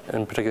land,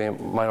 in particularly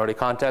in minority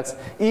context,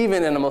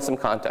 even in a Muslim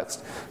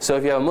context. So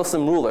if you have a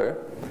Muslim ruler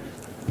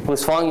who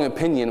is following an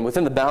opinion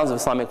within the bounds of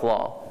Islamic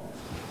law,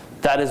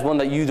 that is one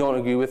that you don't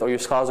agree with or your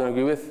scholars don't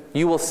agree with,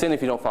 you will sin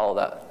if you don't follow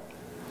that.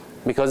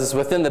 Because it's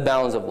within the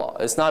bounds of law.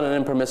 It's not an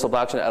impermissible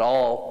action at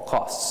all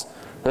costs.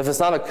 If it's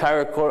not a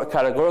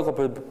categorical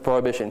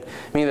prohibition,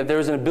 meaning that there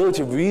is an ability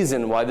to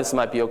reason why this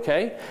might be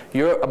okay,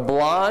 you're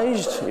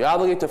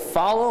obligated to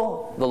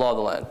follow the law of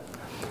the land.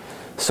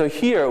 So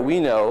here we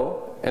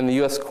know, and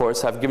the US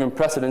courts have given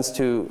precedence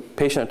to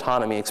patient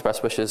autonomy,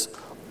 express wishes,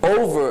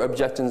 over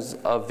objections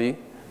of the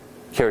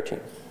care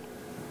team.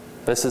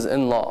 This is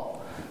in law.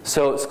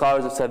 So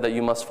scholars have said that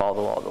you must follow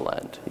the law of the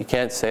land. You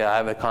can't say, I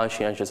have a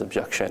conscientious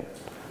objection,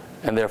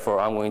 and therefore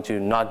I'm going to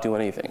not do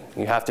anything.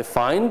 You have to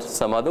find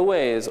some other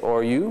ways,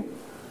 or you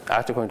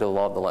act according to the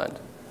law of the land.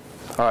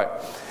 All right.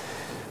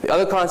 The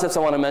other concepts I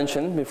want to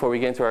mention before we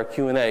get into our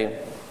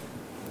Q&A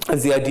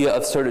is the idea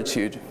of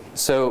certitude.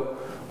 So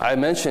I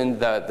mentioned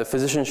that the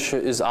physician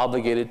is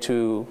obligated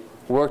to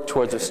work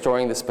towards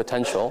restoring this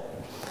potential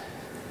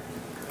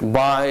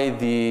by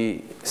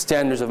the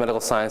standards of medical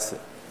science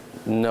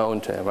known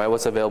to him, right?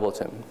 What's available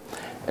to him.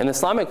 In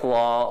Islamic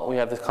law, we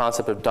have this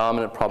concept of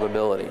dominant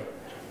probability,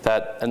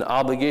 that an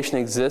obligation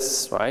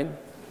exists, right?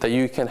 That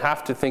you can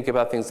have to think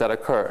about things that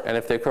occur. And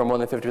if they occur more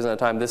than 50% of the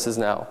time, this is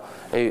now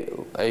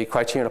a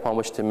criterion upon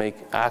which to make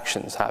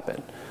actions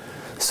happen.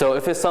 So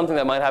if it's something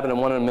that might happen in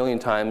 1 in a million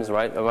times,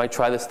 right? I might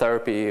try this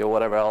therapy or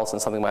whatever else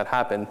and something might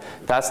happen.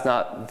 That's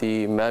not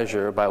the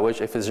measure by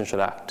which a physician should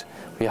act.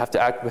 We have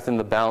to act within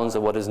the bounds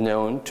of what is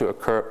known to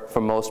occur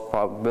for most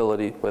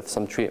probability with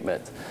some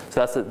treatment. So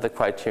that's the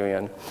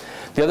criterion.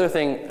 The other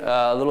thing,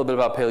 a little bit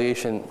about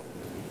palliation,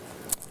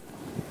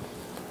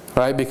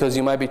 right? Because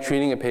you might be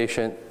treating a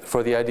patient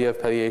for the idea of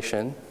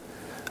palliation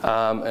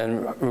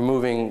and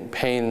removing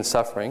pain and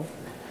suffering.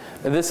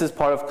 And this is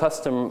part of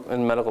custom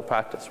in medical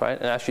practice, right?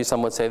 And actually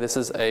some would say this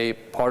is a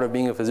part of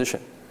being a physician,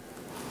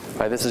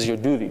 right? This is your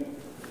duty.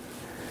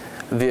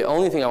 The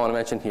only thing I want to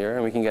mention here,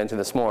 and we can get into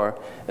this more,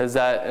 is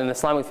that in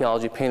Islamic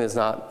theology, pain is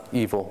not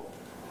evil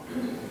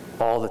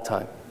all the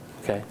time,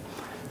 okay?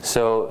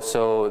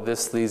 So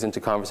this leads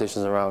into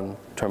conversations around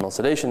terminal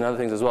sedation and other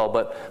things as well,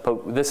 but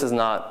this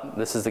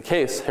is the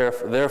case.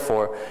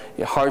 Therefore,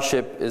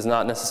 hardship is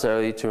not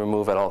necessarily to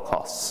remove at all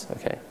costs,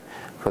 okay,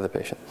 for the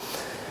patient.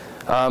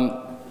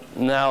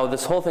 Now,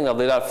 this whole thing I've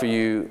laid out for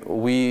you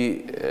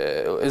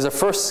is a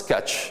first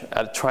sketch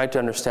at trying to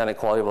understand a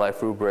quality of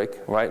life rubric,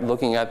 right?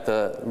 Looking at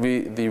the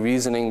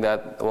reasoning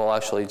that, well,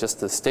 actually just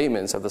the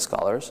statements of the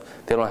scholars.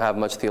 They don't have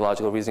much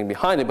theological reasoning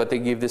behind it, but they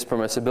give this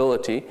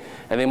permissibility,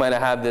 and they might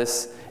have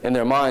this in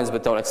their minds,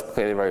 but don't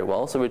explain it very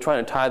well. So we're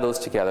trying to tie those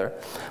together.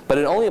 But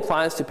it only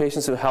applies to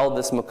patients who held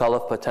this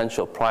mukallaf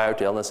potential prior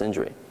to illness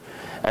injury,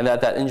 and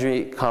that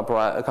injury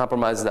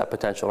compromises that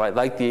potential, right?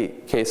 Like the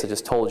case I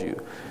just told you.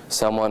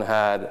 Someone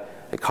had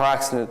a car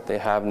accident, they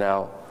have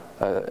now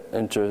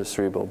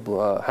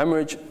intracerebral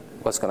hemorrhage.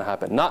 What's going to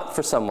happen? Not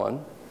for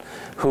someone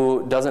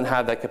who doesn't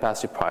have that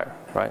capacity prior,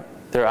 right?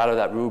 They're out of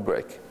that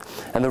rubric.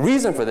 And the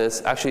reason for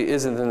this actually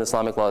isn't in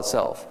Islamic law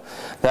itself.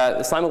 That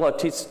Islamic law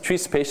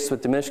treats patients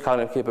with diminished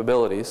cognitive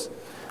capabilities,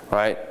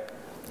 right,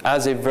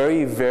 as a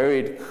very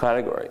varied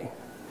category.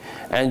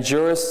 And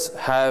jurists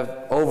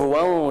have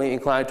overwhelmingly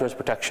inclined towards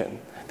protection.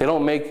 They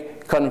don't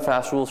make cut and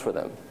fast rules for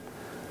them.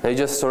 They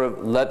just sort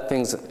of let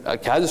things,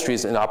 casuistry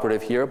is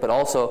inoperative here, but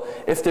also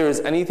if there is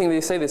anything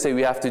they say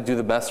we have to do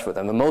the best for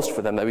them, the most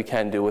for them that we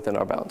can do within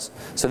our bounds.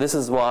 So this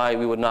is why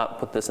we would not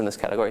put this in this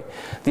category.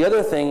 The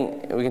other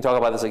thing, we can talk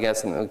about this again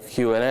in the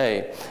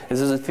Q&A, is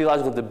there's a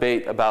theological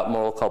debate about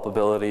moral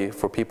culpability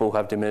for people who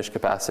have diminished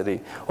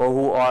capacity or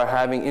who are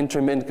having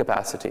intermittent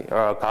capacity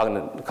or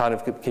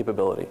cognitive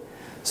capability.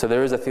 So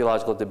there is a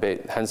theological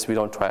debate, hence we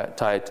don't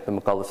tie it to the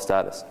mukallaf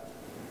status.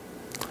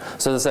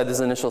 So as I said, this is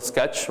an initial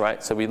sketch,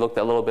 right? So we looked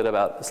at a little bit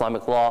about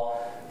Islamic law,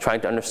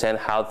 trying to understand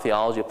how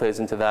theology plays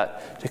into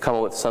that to come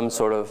up with some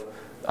sort of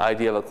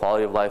idea of a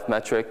quality of life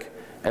metric.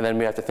 And then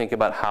we have to think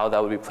about how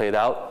that would be played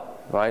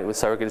out, right? With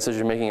surrogate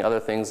decision making and other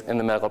things in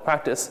the medical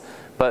practice.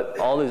 But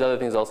all these other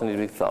things also need to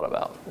be thought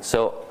about.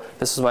 So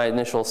this is my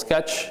initial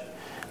sketch.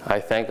 I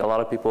thank a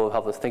lot of people who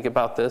helped us think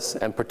about this,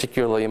 and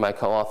particularly my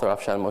co-author,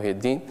 Afshan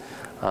Mohieddin.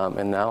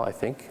 And now I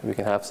think we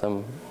can have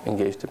some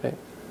engaged debate.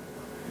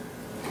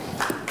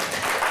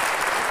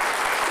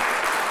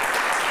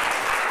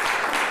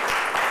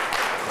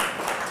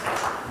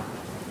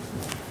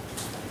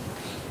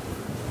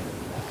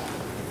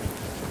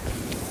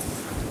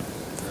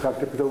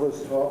 Dr.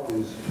 Padela's talk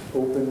is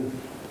open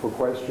for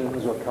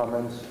questions or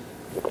comments.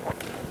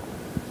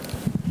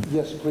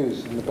 Yes,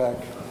 please, in the back.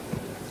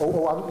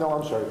 No,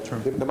 I'm sorry.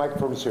 The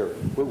microphone is here.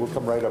 We'll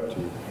come right up to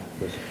you.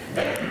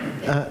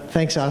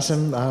 Thanks,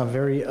 Aasim.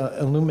 Very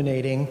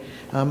illuminating.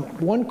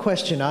 One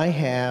question I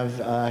have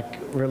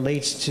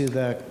relates to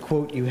the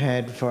quote you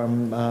had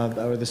from,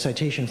 or the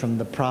citation from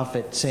the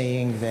prophet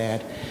saying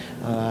that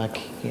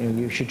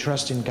you should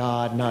trust in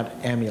God, not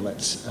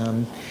amulets.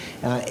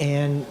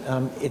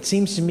 It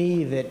seems to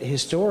me that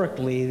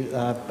historically,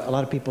 a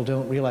lot of people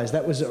don't realize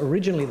that was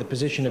originally the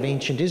position of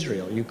ancient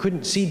Israel. You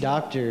couldn't see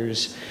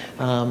doctors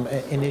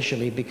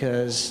initially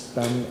because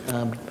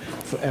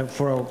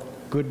for a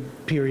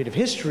good period of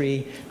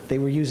history, they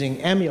were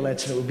using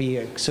amulets that would be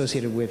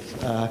associated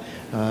with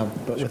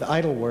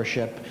idol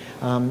worship,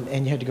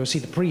 and you had to go see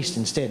the priest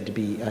instead to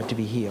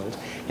be healed.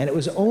 And it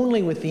was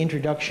only with the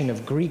introduction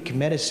of Greek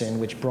medicine,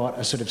 which brought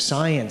a sort of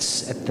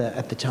science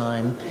at the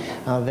time,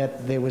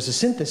 that there was a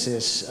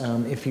synthesis,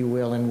 if you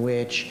will, in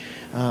which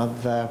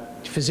the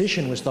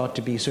physician was thought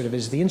to be sort of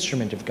as the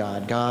instrument of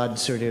God. God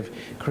sort of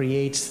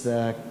gives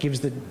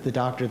the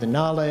doctor the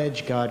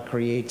knowledge. God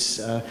creates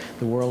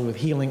the world with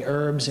healing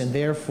herbs, and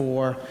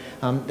therefore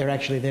there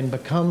actually then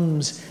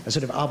becomes a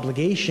sort of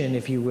obligation,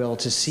 if you will,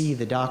 to see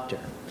the doctor.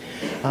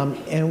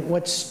 And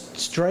what's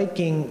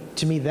striking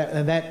to me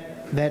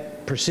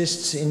that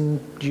persists in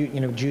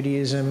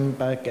Judaism.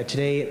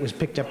 Today it was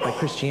picked up by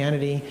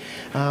Christianity,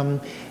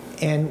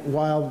 and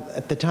while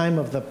at the time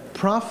of the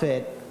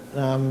prophet,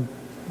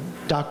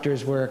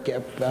 doctors were,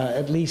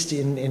 at least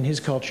in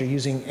his culture,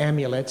 using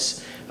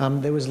amulets.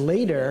 There was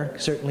later,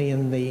 certainly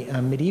in the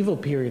medieval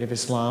period of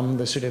Islam,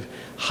 the sort of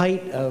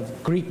height of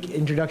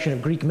introduction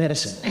of Greek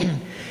medicine.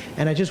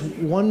 And I just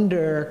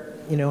wonder,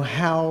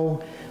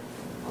 how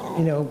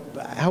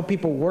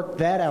people worked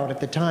that out at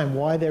the time,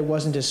 why there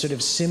wasn't a sort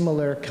of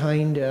similar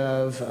kind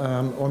of,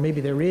 or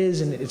maybe there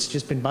is and it's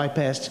just been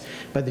bypassed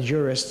by the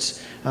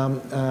jurists.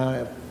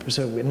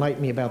 So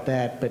enlighten me about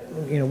that. But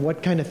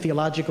what kind of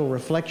theological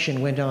reflection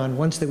went on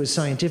once there was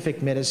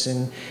scientific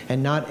medicine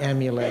and not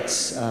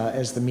amulets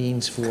as the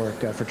means for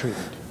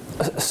treatment?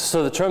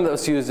 So the term that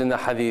was used in the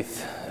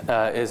hadith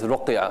is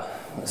ruqya.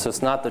 So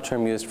it's not the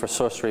term used for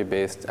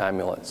sorcery-based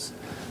amulets.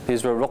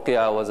 These were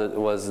ruqya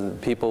was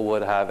people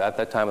would have at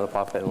that time of the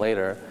Prophet and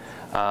later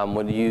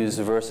would use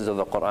verses of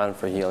the Quran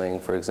for healing,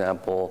 for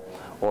example,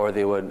 or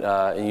they would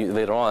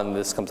later on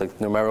this comes like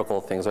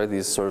numerical things, right?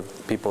 These sort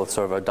of people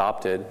sort of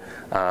adopted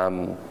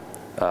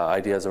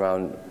ideas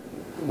around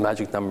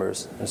magic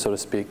numbers, so to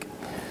speak.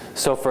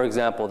 So, for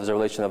example, there's a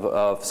relation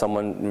of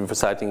someone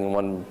reciting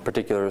one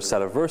particular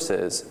set of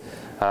verses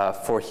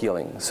for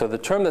healing. So the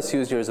term that's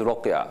used here is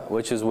ruqya,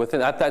 which is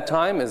at that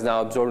time is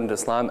now absorbed into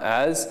Islam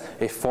as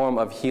a form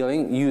of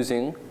healing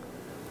using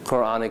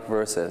Quranic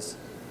verses.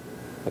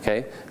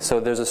 Okay, so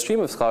there's a stream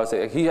of scholars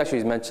that he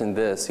actually mentioned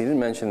this. He didn't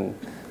mention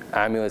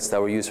amulets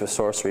that were used for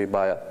sorcery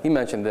he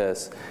mentioned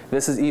this.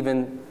 This is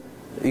even,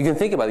 you can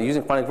think about it,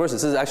 using Quranic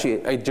verses. This is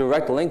actually a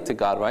direct link to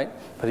God, right?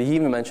 But he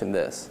even mentioned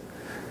this.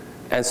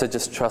 And so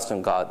just trust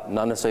in God,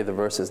 not necessarily the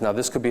verses. Now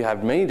this could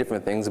have many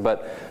different things,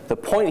 but the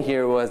point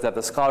here was that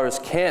the scholars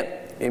can't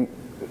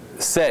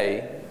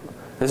say,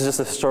 this is just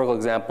a historical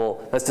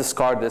example, let's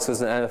discard this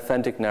as an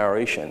authentic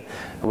narration.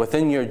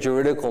 Within your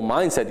juridical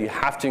mindset, you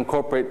have to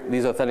incorporate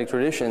these authentic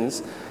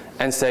traditions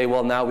and say,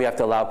 well, now we have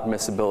to allow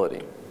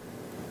permissibility,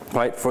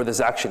 right, for this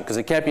action. Because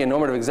it can't be a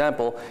normative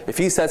example. If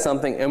he said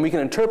something and we can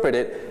interpret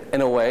it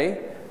in a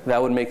way that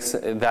would make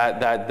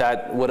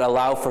that would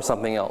allow for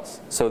something else.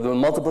 So the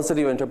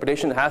multiplicity of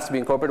interpretation has to be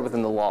incorporated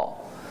within the law,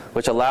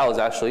 which allows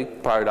actually,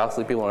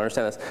 paradoxically, people don't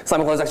understand this.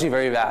 Islamic law is actually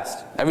very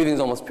vast.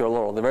 Everything's almost pure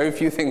law. There are very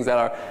few things that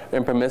are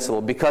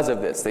impermissible because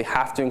of this. They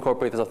have to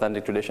incorporate this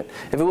authentic tradition.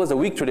 If it was a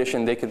weak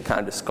tradition, they could kind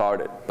of discard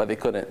it, but they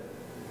couldn't.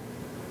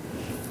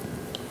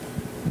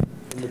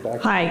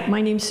 Hi,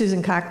 my name's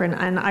Susan Cochran,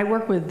 and I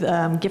work with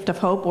Gift of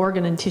Hope,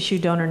 Organ and Tissue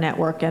Donor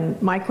Network,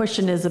 and my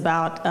question is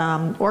about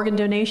organ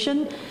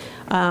donation.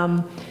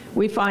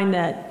 We find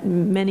that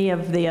many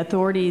of the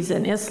authorities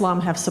in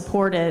Islam have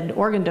supported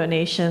organ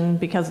donation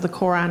because the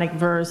Quranic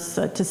verse,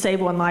 to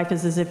save one life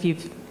is as if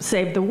you've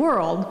saved the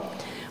world.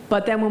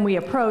 But then when we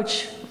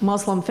approach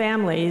Muslim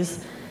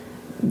families,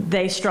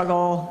 they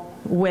struggle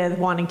with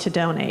wanting to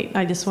donate.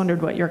 I just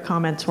wondered what your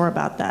comments were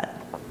about that.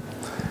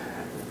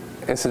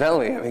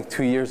 Incidentally, I think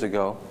 2 years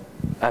ago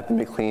at the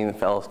MacLean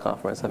Fellows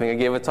Conference, I think I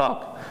gave a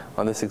talk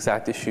on this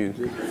exact issue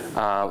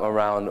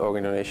around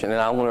organ donation.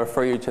 And I'm going to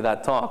refer you to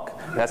that talk.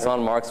 That's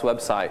on Mark's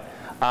website.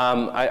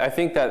 I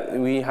think that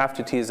we have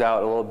to tease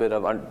out a little bit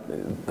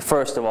of,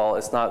 first of all,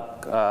 it's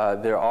not,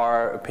 there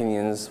are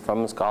opinions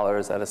from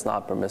scholars that it's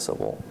not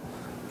permissible.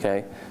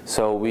 Okay?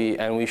 So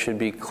we should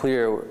be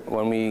clear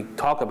when we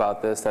talk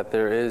about this that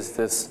there is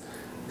this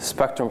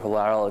spectrum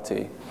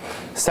plurality.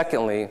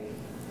 Secondly,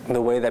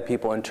 the way that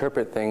people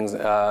interpret things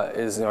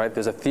is, right,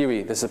 there's a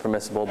theory, this is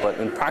permissible, but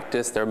in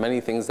practice there are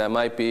many things that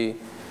might be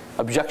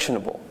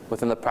objectionable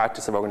within the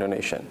practice of organ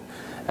donation.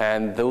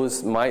 And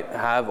those might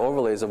have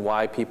overlays of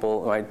why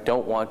people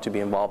don't want to be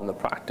involved in the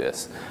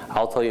practice.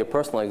 I'll tell you a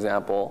personal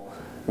example.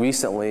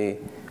 Recently,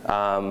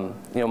 my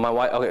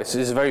wife, okay, so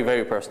this is very,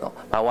 very personal.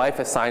 My wife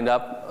has signed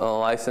up a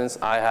license,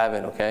 I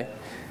haven't, okay?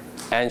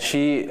 And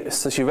she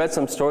read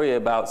some story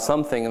about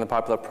something in the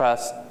popular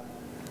press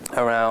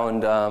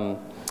around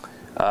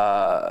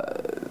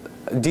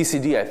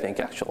DCD, I think,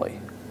 actually.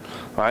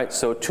 All right,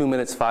 so 2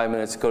 minutes, 5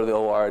 minutes, go to the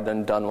OR,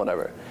 then done,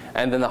 whatever.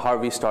 And then the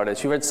heart restarted.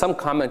 She read some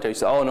commentary.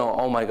 She said, oh no,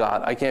 oh my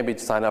God, I can't be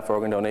signed up for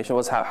organ donation.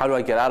 How do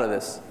I get out of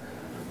this?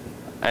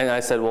 And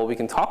I said, well, we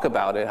can talk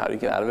about it, how do you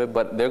get out of it,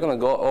 but they're going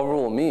to go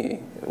overrule me,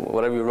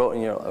 whatever you wrote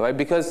in your, right?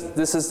 Because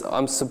this is,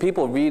 so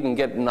people read and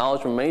get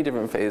knowledge from many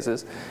different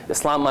phases.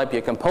 Islam might be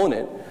a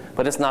component,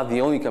 but it's not the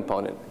only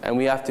component. And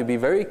we have to be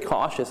very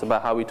cautious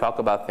about how we talk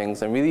about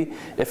things. And really,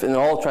 if in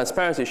all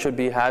transparency, should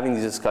be having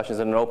these discussions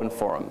in open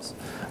forums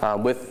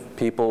with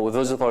people, with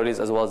those authorities,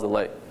 as well as the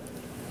lay.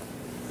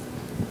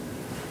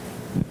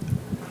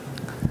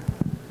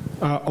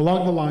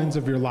 Along the lines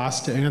of your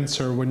last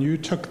answer, when you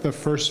took the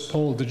first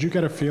poll, did you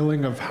get a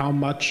feeling of how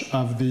much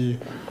of the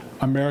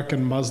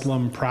American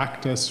Muslim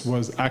practice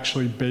was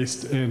actually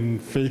based in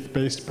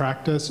faith-based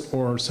practice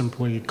or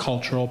simply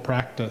cultural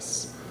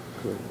practice?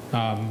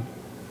 I'm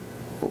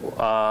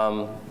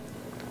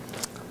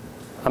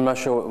not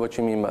sure what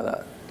you mean by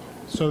that.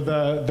 So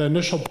the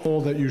initial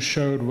poll that you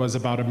showed was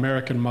about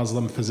American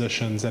Muslim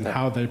physicians and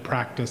how they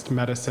practiced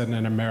medicine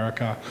in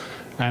America.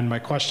 And my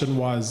question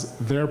was,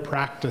 their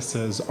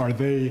practices, are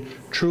they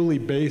truly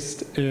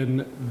based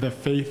in the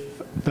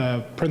faith,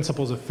 the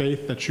principles of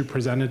faith that you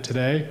presented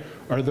today?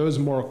 Are those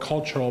more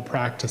cultural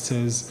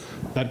practices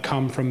that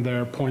come from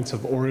their points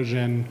of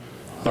origin,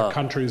 their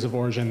countries of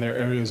origin, their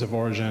areas of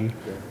origin?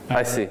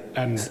 I see.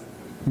 And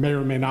may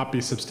or may not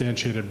be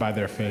substantiated by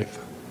their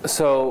faith?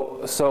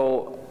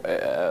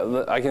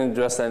 I can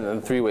address that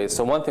in 3 ways.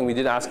 So one thing, we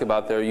did ask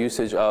about their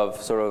usage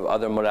of sort of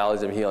other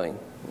modalities of healing,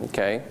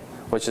 okay?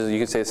 Which is, you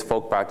could say, it's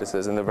folk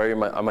practices, and the very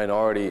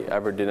minority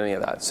ever did any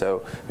of that.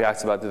 So we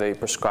asked about, do they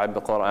prescribe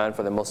the Quran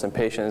for the Muslim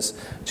patients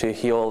to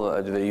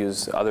heal? Do they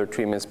use other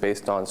treatments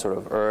based on sort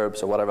of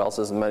herbs or whatever else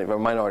is a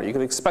minority? You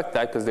could expect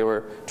that because they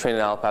were trained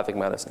in allopathic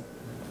medicine.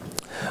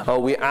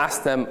 We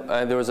asked them,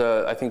 there was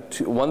I think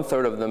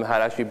 1/3 of them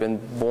had actually been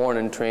born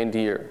and trained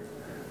here.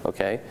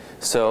 Okay,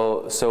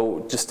 so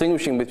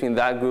distinguishing between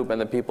that group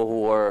and the people who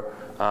were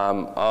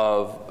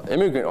of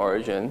immigrant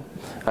origin,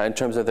 in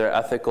terms of their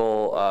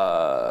ethical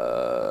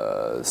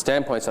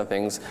standpoints on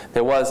things,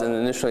 there was an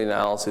initial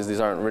analysis.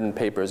 These aren't written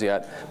papers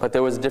yet, but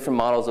there was different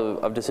models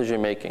of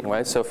decision making,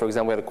 right? So, for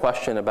example, we had a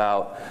question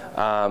about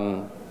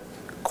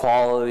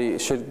quality.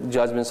 Should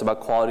judgments about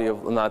quality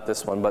of, not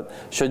this one, but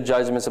should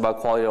judgments about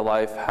quality of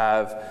life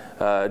have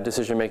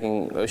decision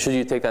making? Should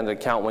you take that into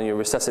account when you're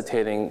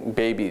resuscitating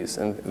babies?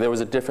 And there was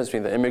a difference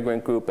between the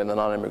immigrant group and the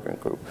non-immigrant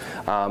group.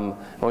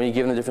 When you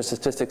give them the different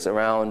statistics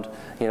around,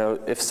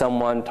 if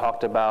someone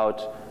talked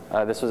about,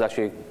 this was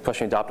actually a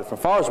question adopted from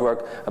Farr's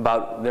work,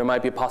 about there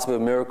might be a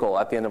possibility of miracle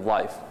at the end of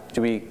life.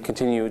 Do we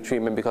continue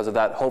treatment because of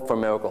that hope for a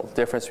miracle?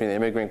 Difference between the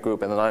immigrant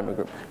group and the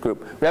non-immigrant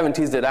group. We haven't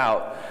teased it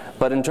out,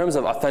 but in terms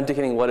of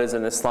authenticating what is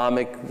an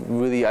Islamic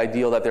really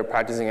ideal that they're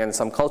practicing in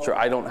some culture,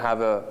 I don't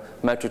have a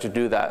metric to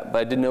do that.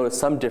 But I did notice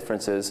some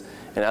differences,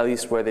 in at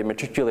least where they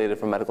matriculated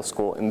from medical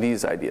school in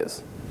these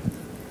ideas.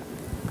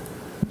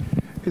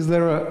 Is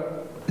there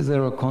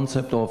a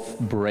concept of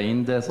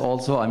brain death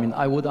also? I mean,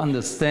 I would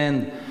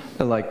understand,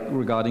 like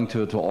regarding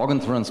to organ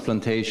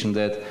transplantation,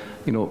 that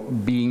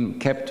being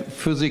kept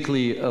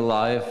physically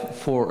alive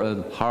for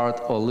a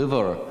heart or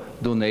liver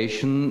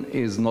donation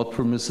is not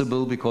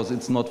permissible because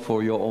it's not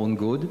for your own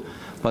good.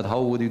 But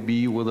how would it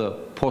be with a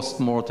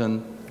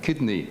post-mortem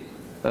kidney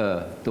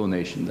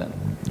donation then?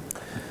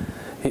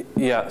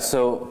 Yeah,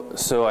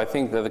 so I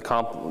think that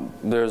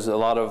there's a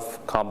lot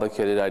of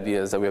complicated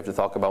ideas that we have to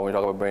talk about when we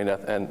talk about brain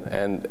death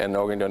and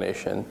organ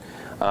donation.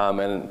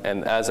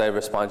 And as I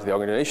respond to the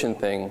organ donation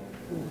thing,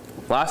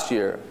 last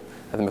year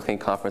at the MacLean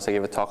conference, I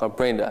gave a talk on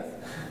brain death.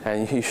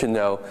 And you should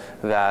know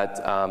that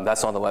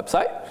that's on the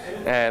website.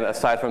 And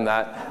aside from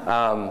that,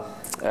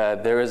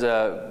 there is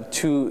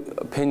two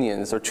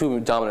opinions, or two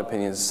dominant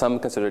opinions. Some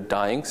consider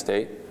dying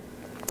state,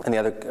 and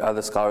the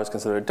other scholars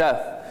consider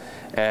death.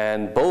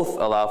 And both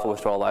allow for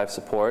withdrawal life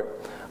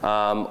support.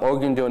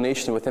 Organ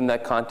donation within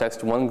that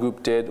context, one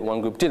group did,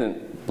 one group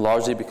didn't,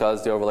 largely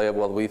because they overlay of,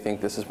 well, we think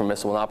this is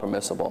permissible, not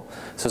permissible.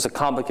 So it's a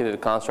complicated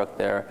construct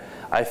there.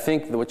 I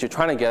think that what you're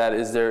trying to get at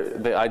is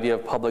the idea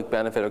of public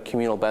benefit or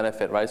communal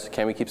benefit, right? So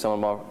can we keep someone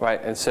more, right?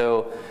 And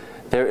so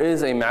there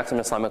is a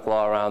maximum Islamic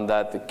law around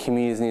that the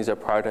community's needs are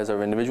prioritized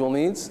over individual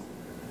needs.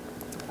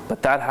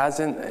 But that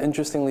hasn't,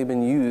 interestingly,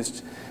 been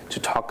used to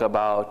talk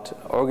about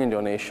organ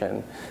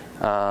donation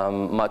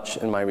much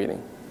in my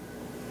reading.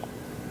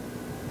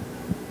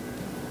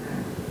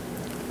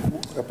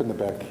 Up in the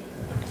back.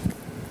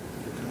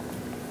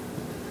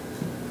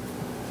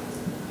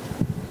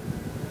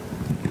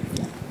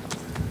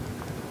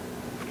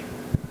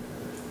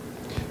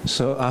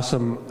 So,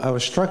 Aasim, I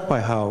was struck by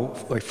how,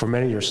 like for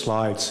many of your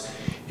slides,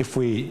 if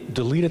we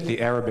deleted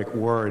the Arabic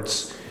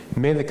words,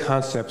 many of the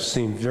concepts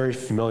seem very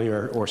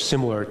familiar or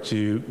similar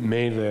to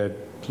many of the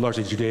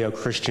largely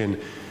Judeo-Christian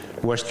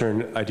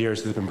Western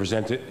ideas that have been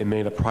presented in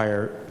many of the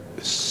prior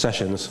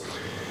sessions.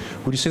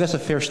 Would you say that's a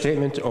fair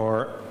statement,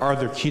 or are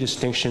there key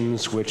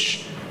distinctions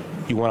which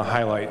you want to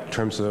highlight in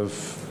terms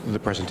of the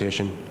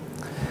presentation?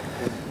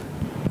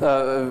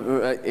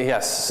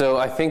 Yes, so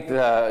I think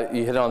that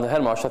you hit it on the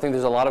head, Marshall. I think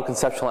there's a lot of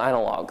conceptual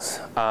analogs.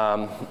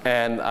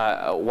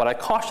 What I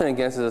caution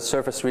against is a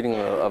surface reading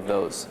of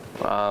those,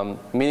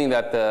 meaning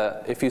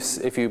that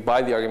if you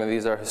buy the argument,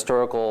 these are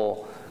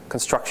historical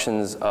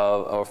constructions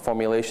or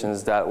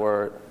formulations that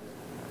were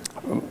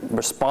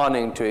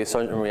responding to a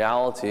certain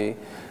reality,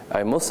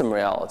 a Muslim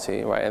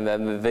reality, right? And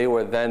then they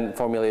were then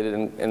formulated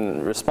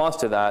in response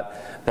to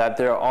that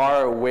there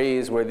are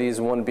ways where these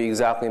wouldn't be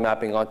exactly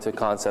mapping onto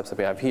concepts that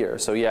we have here.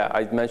 So yeah,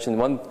 I mentioned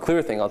one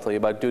clear thing I'll tell you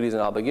about duties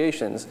and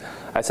obligations.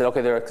 I said,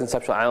 okay, there are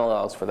conceptual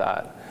analogs for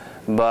that.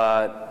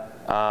 But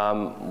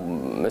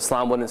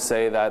Islam wouldn't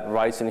say that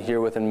rights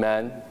inhere within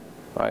men,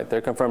 right?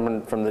 They're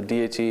confirmed from the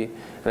deity.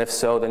 And if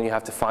so, then you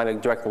have to find a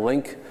direct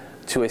link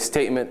to a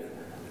statement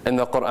in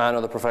the Quran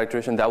or the prophetic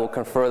tradition that will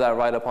confer that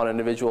right upon an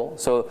individual.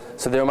 So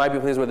there might be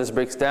places where this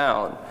breaks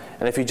down.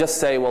 And if you just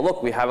say, well,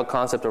 look, we have a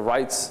concept of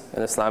rights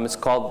in Islam, it's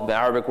called the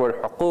Arabic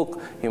word huquq,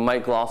 you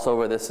might gloss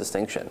over this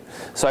distinction.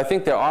 So I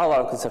think there are a lot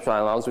of conceptual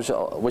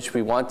analogs which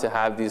we want to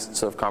have these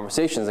sort of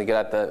conversations and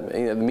get at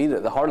the meat,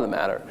 the heart of the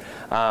matter.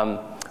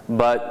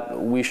 But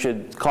we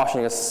should caution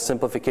against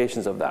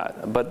simplifications of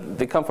that. But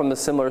they come from the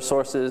similar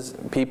sources.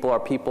 People are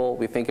people.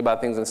 We think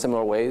about things in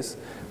similar ways.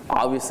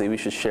 Obviously, we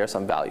should share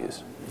some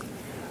values.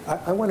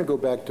 I want to go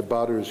back to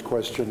Badr's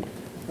question,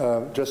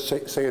 just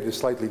say it a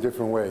slightly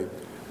different way.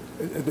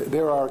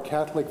 There are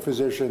Catholic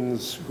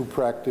physicians who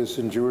practice,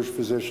 and Jewish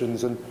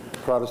physicians and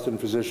Protestant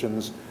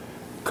physicians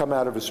come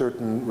out of a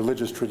certain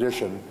religious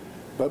tradition,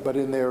 but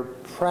in their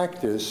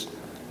practice,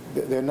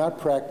 they're not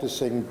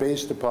practicing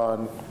based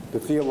upon the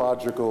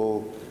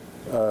theological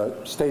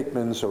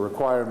statements or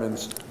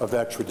requirements of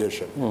that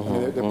tradition. I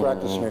mean, they're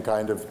practicing a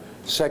kind of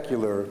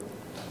secular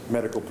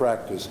medical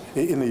practice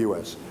in the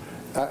U.S.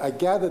 I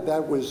gather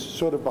that was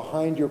sort of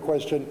behind your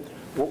question.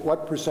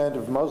 What percent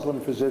of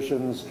Muslim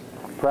physicians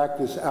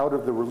practice out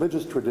of the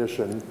religious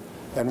tradition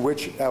and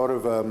which out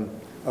of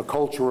a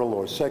cultural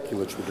or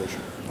secular tradition?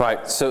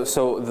 Right.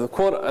 So the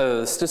quote,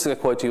 the statistic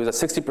I quoted to you was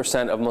that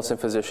 60% of Muslim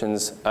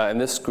physicians in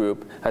this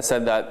group had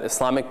said that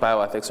Islamic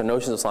bioethics or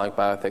notions of Islamic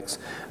bioethics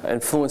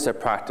influence their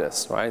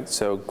practice, right?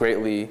 So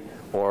greatly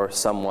or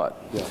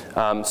somewhat.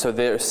 Yeah. So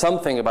there's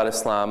something about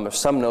Islam, or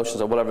some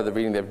notions or whatever the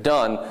reading they've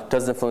done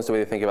does influence the way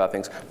they think about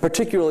things,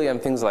 particularly on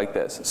things like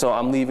this. So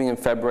I'm leaving in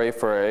February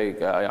for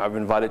I've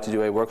been invited to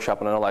do a workshop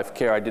on end-of-life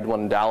care. I did one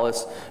in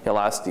Dallas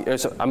last year.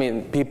 So, I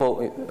mean,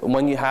 people,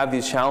 when you have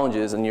these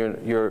challenges and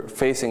you're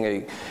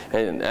facing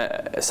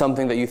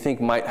something that you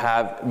think might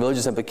have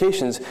religious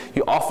implications,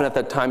 you often at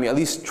that time, you at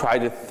least try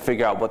to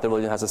figure out what the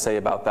religion has to say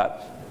about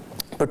that.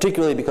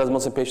 Particularly because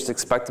Muslim patients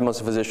expect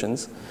Muslim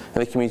physicians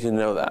and the community to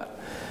know that.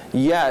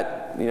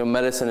 Yet,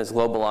 medicine is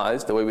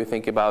globalized. The way we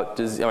think about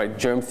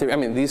germ theory, I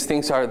mean, these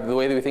things are, the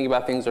way that we think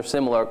about things are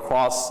similar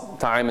across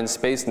time and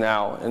space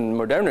now in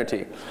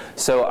modernity.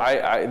 So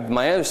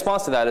my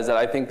response to that is that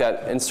I think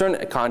that in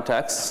certain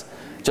contexts,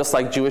 just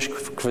like Jewish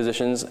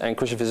physicians and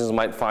Christian physicians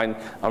might find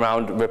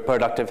around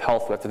reproductive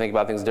health, we have to think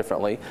about things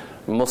differently.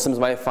 Muslims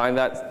might find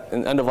that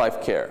in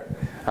end-of-life care.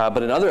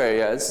 But in other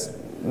areas,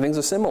 things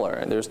are similar,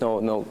 and there's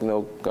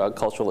no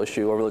cultural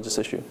issue or religious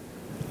issue.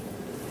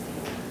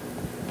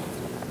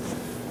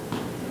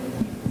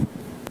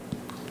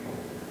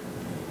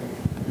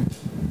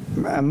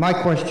 My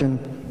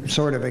question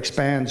sort of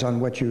expands on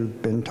what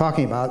you've been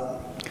talking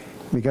about,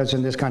 because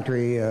in this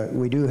country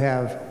we do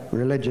have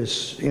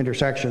religious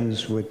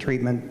intersections with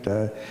treatment,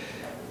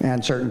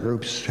 and certain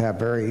groups have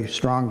very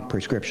strong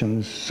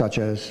prescriptions, such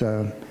as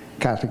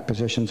Catholic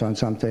positions on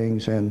some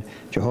things, and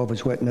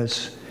Jehovah's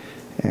Witness,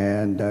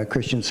 and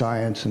Christian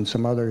Science, and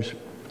some others.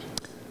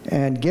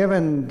 And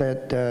given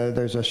that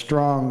there's a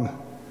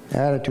strong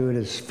attitude,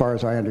 as far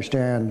as I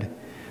understand,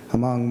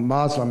 among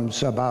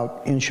Muslims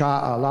about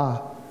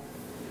Insha'Allah,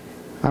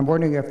 I'm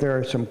wondering if there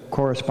are some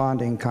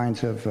corresponding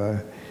kinds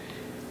of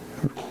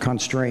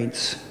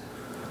constraints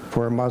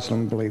for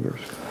Muslim believers.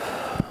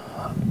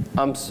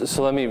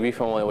 So let me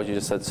reformulate what you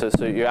just said.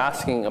 So you're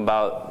asking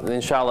about,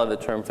 inshallah, the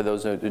term, for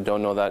those who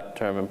don't know that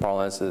term in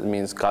parlance, it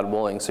means God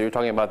willing. So you're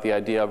talking about the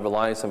idea of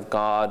reliance of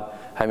God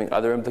having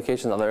other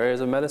implications in other areas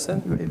of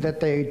medicine?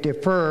 That they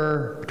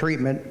defer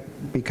treatment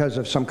because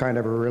of some kind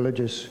of a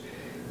religious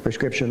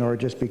prescription, or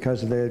just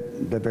because of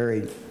the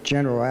very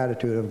general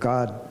attitude of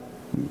God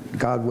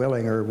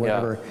willing, or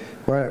whatever,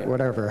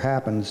 whatever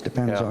happens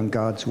depends on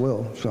God's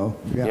will. So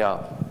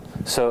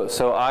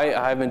So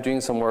I've been doing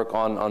some work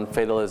on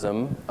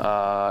fatalism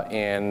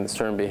and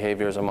certain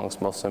behaviors amongst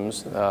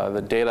Muslims.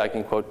 The data I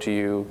can quote to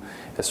you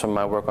is from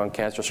my work on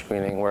cancer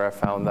screening, where I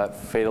found that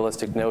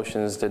fatalistic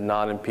notions did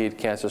not impede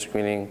cancer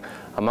screening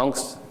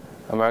amongst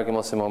American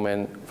Muslim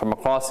women from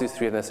across these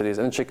three ethnicities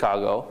in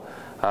Chicago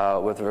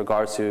with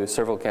regards to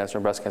cervical cancer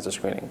and breast cancer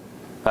screening.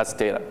 That's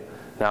data.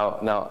 Now,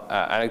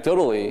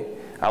 anecdotally,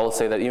 I will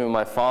say that even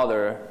my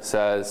father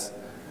says,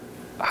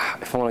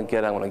 if I want to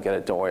get it, I want to get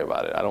it. Don't worry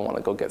about it. I don't want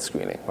to go get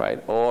screening,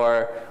 right?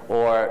 Or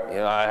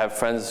I have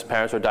friends,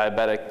 parents who are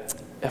diabetic.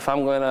 If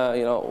I'm going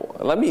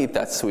to, let me eat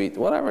that sweet.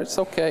 Whatever, it's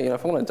okay.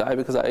 If I'm going to die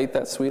because I ate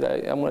that sweet,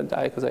 I'm going to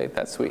die because I ate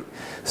that sweet.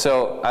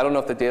 So I don't know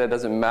if the data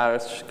doesn't matter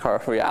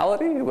for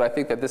reality, but I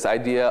think that this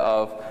idea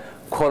of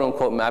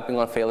quote-unquote mapping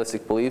on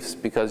fatalistic beliefs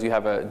because you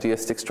have a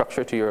deistic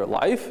structure to your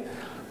life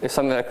is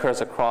something that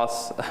occurs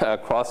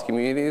across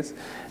communities,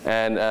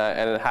 and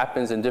it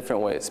happens in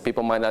different ways.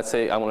 People might not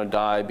say, I want to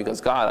I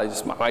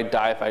might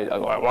die if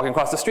I'm walking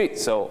across the street,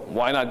 so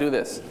why not do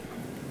this?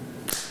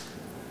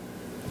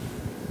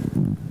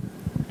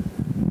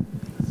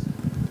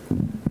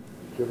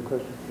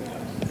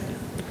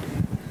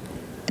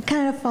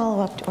 Kind of follow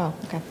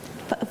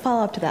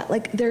up to that.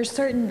 Like there's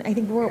certain, I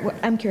think what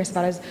I'm curious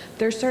about is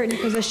there's certain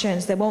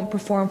physicians that won't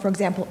perform, for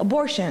example,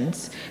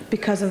 abortions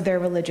because of their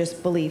religious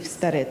beliefs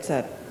that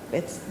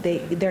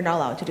they're not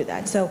allowed to do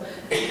that. So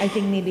I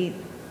think maybe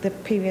the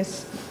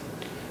previous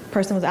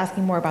person was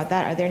asking more about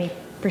that. Are there any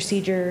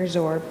procedures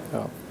or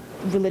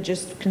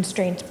religious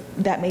constraints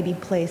that may be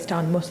placed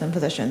on Muslim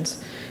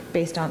physicians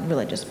based on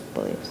religious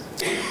beliefs?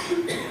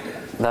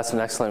 That's an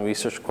excellent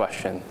research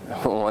question,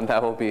 one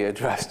that will be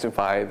addressed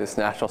by this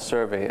national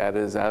survey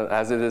as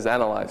it is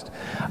analyzed.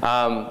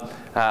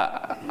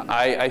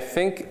 I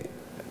think,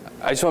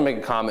 I just want to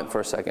make a comment for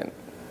a second.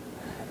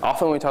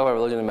 Often when we talk about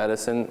religion and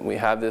medicine, we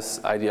have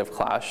this idea of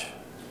clash.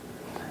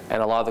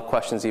 And a lot of the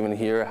questions even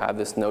here have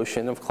this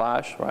notion of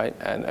clash, right?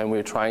 And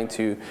we're trying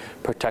to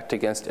protect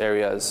against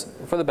areas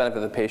for the benefit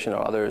of the patient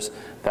or others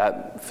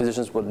that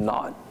physicians would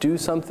not do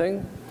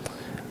something.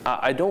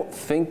 I don't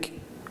think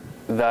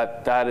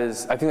that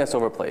is, I think that's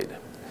overplayed.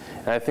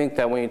 And I think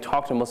that when you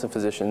talk to Muslim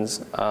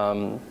physicians,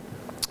 and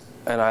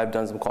I've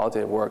done some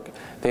qualitative work,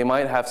 they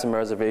might have some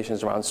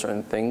reservations around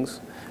certain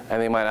things,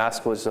 and they might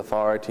ask religious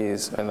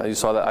authorities, and you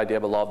saw that idea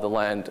of a law of the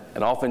land,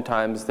 and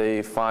oftentimes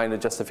they find a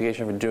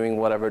justification for doing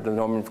whatever the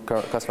normal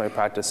customary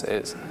practice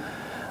is.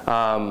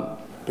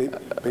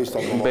 Based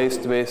on the law.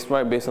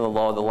 Based on the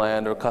law of the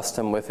land or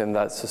custom within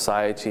that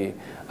society.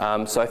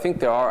 So I think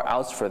there are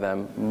outs for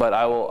them, but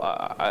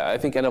I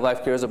think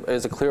end-of-life care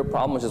is a clear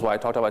problem, which is why I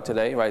talked about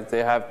today, right?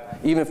 They have,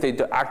 even if they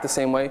act the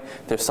same way,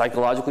 they're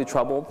psychologically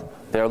troubled,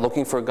 they're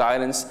looking for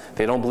guidance,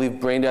 they don't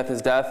believe brain death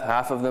is death,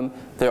 half of them.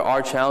 There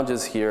are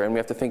challenges here, and we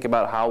have to think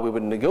about how we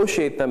would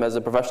negotiate them as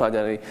a professional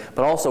identity,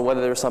 but also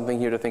whether there's something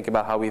here to think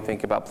about how we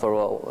think about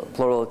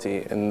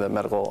plurality in the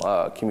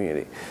medical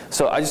community.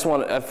 So I just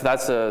want to, if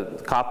that's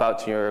a cop-out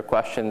to your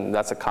question,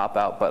 that's a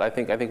cop-out, but I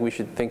think we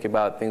should think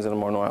about things in a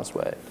more nuanced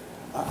way.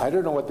 I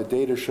don't know what the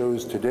data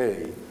shows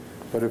today,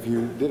 but if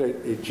you did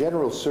a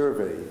general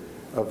survey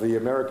of the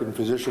American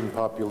physician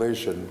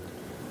population,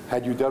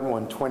 had you done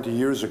one 20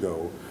 years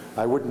ago,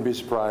 I wouldn't be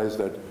surprised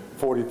that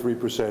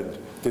 43%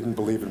 didn't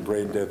believe in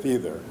brain death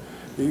either.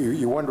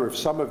 You wonder if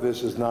some of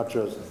this is not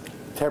just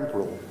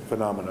temporal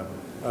phenomena,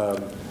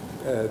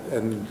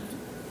 and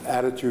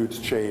attitudes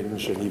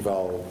change and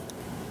evolve.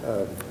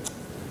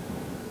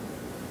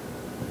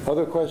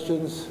 Other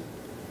questions?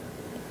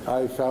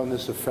 I found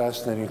this a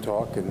fascinating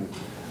talk, and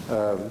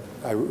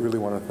I really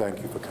want to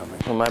thank you for coming.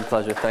 Well, my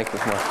pleasure. Thank you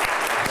so much.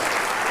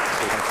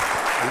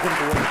 Are you going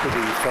to go into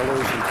the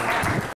fellows and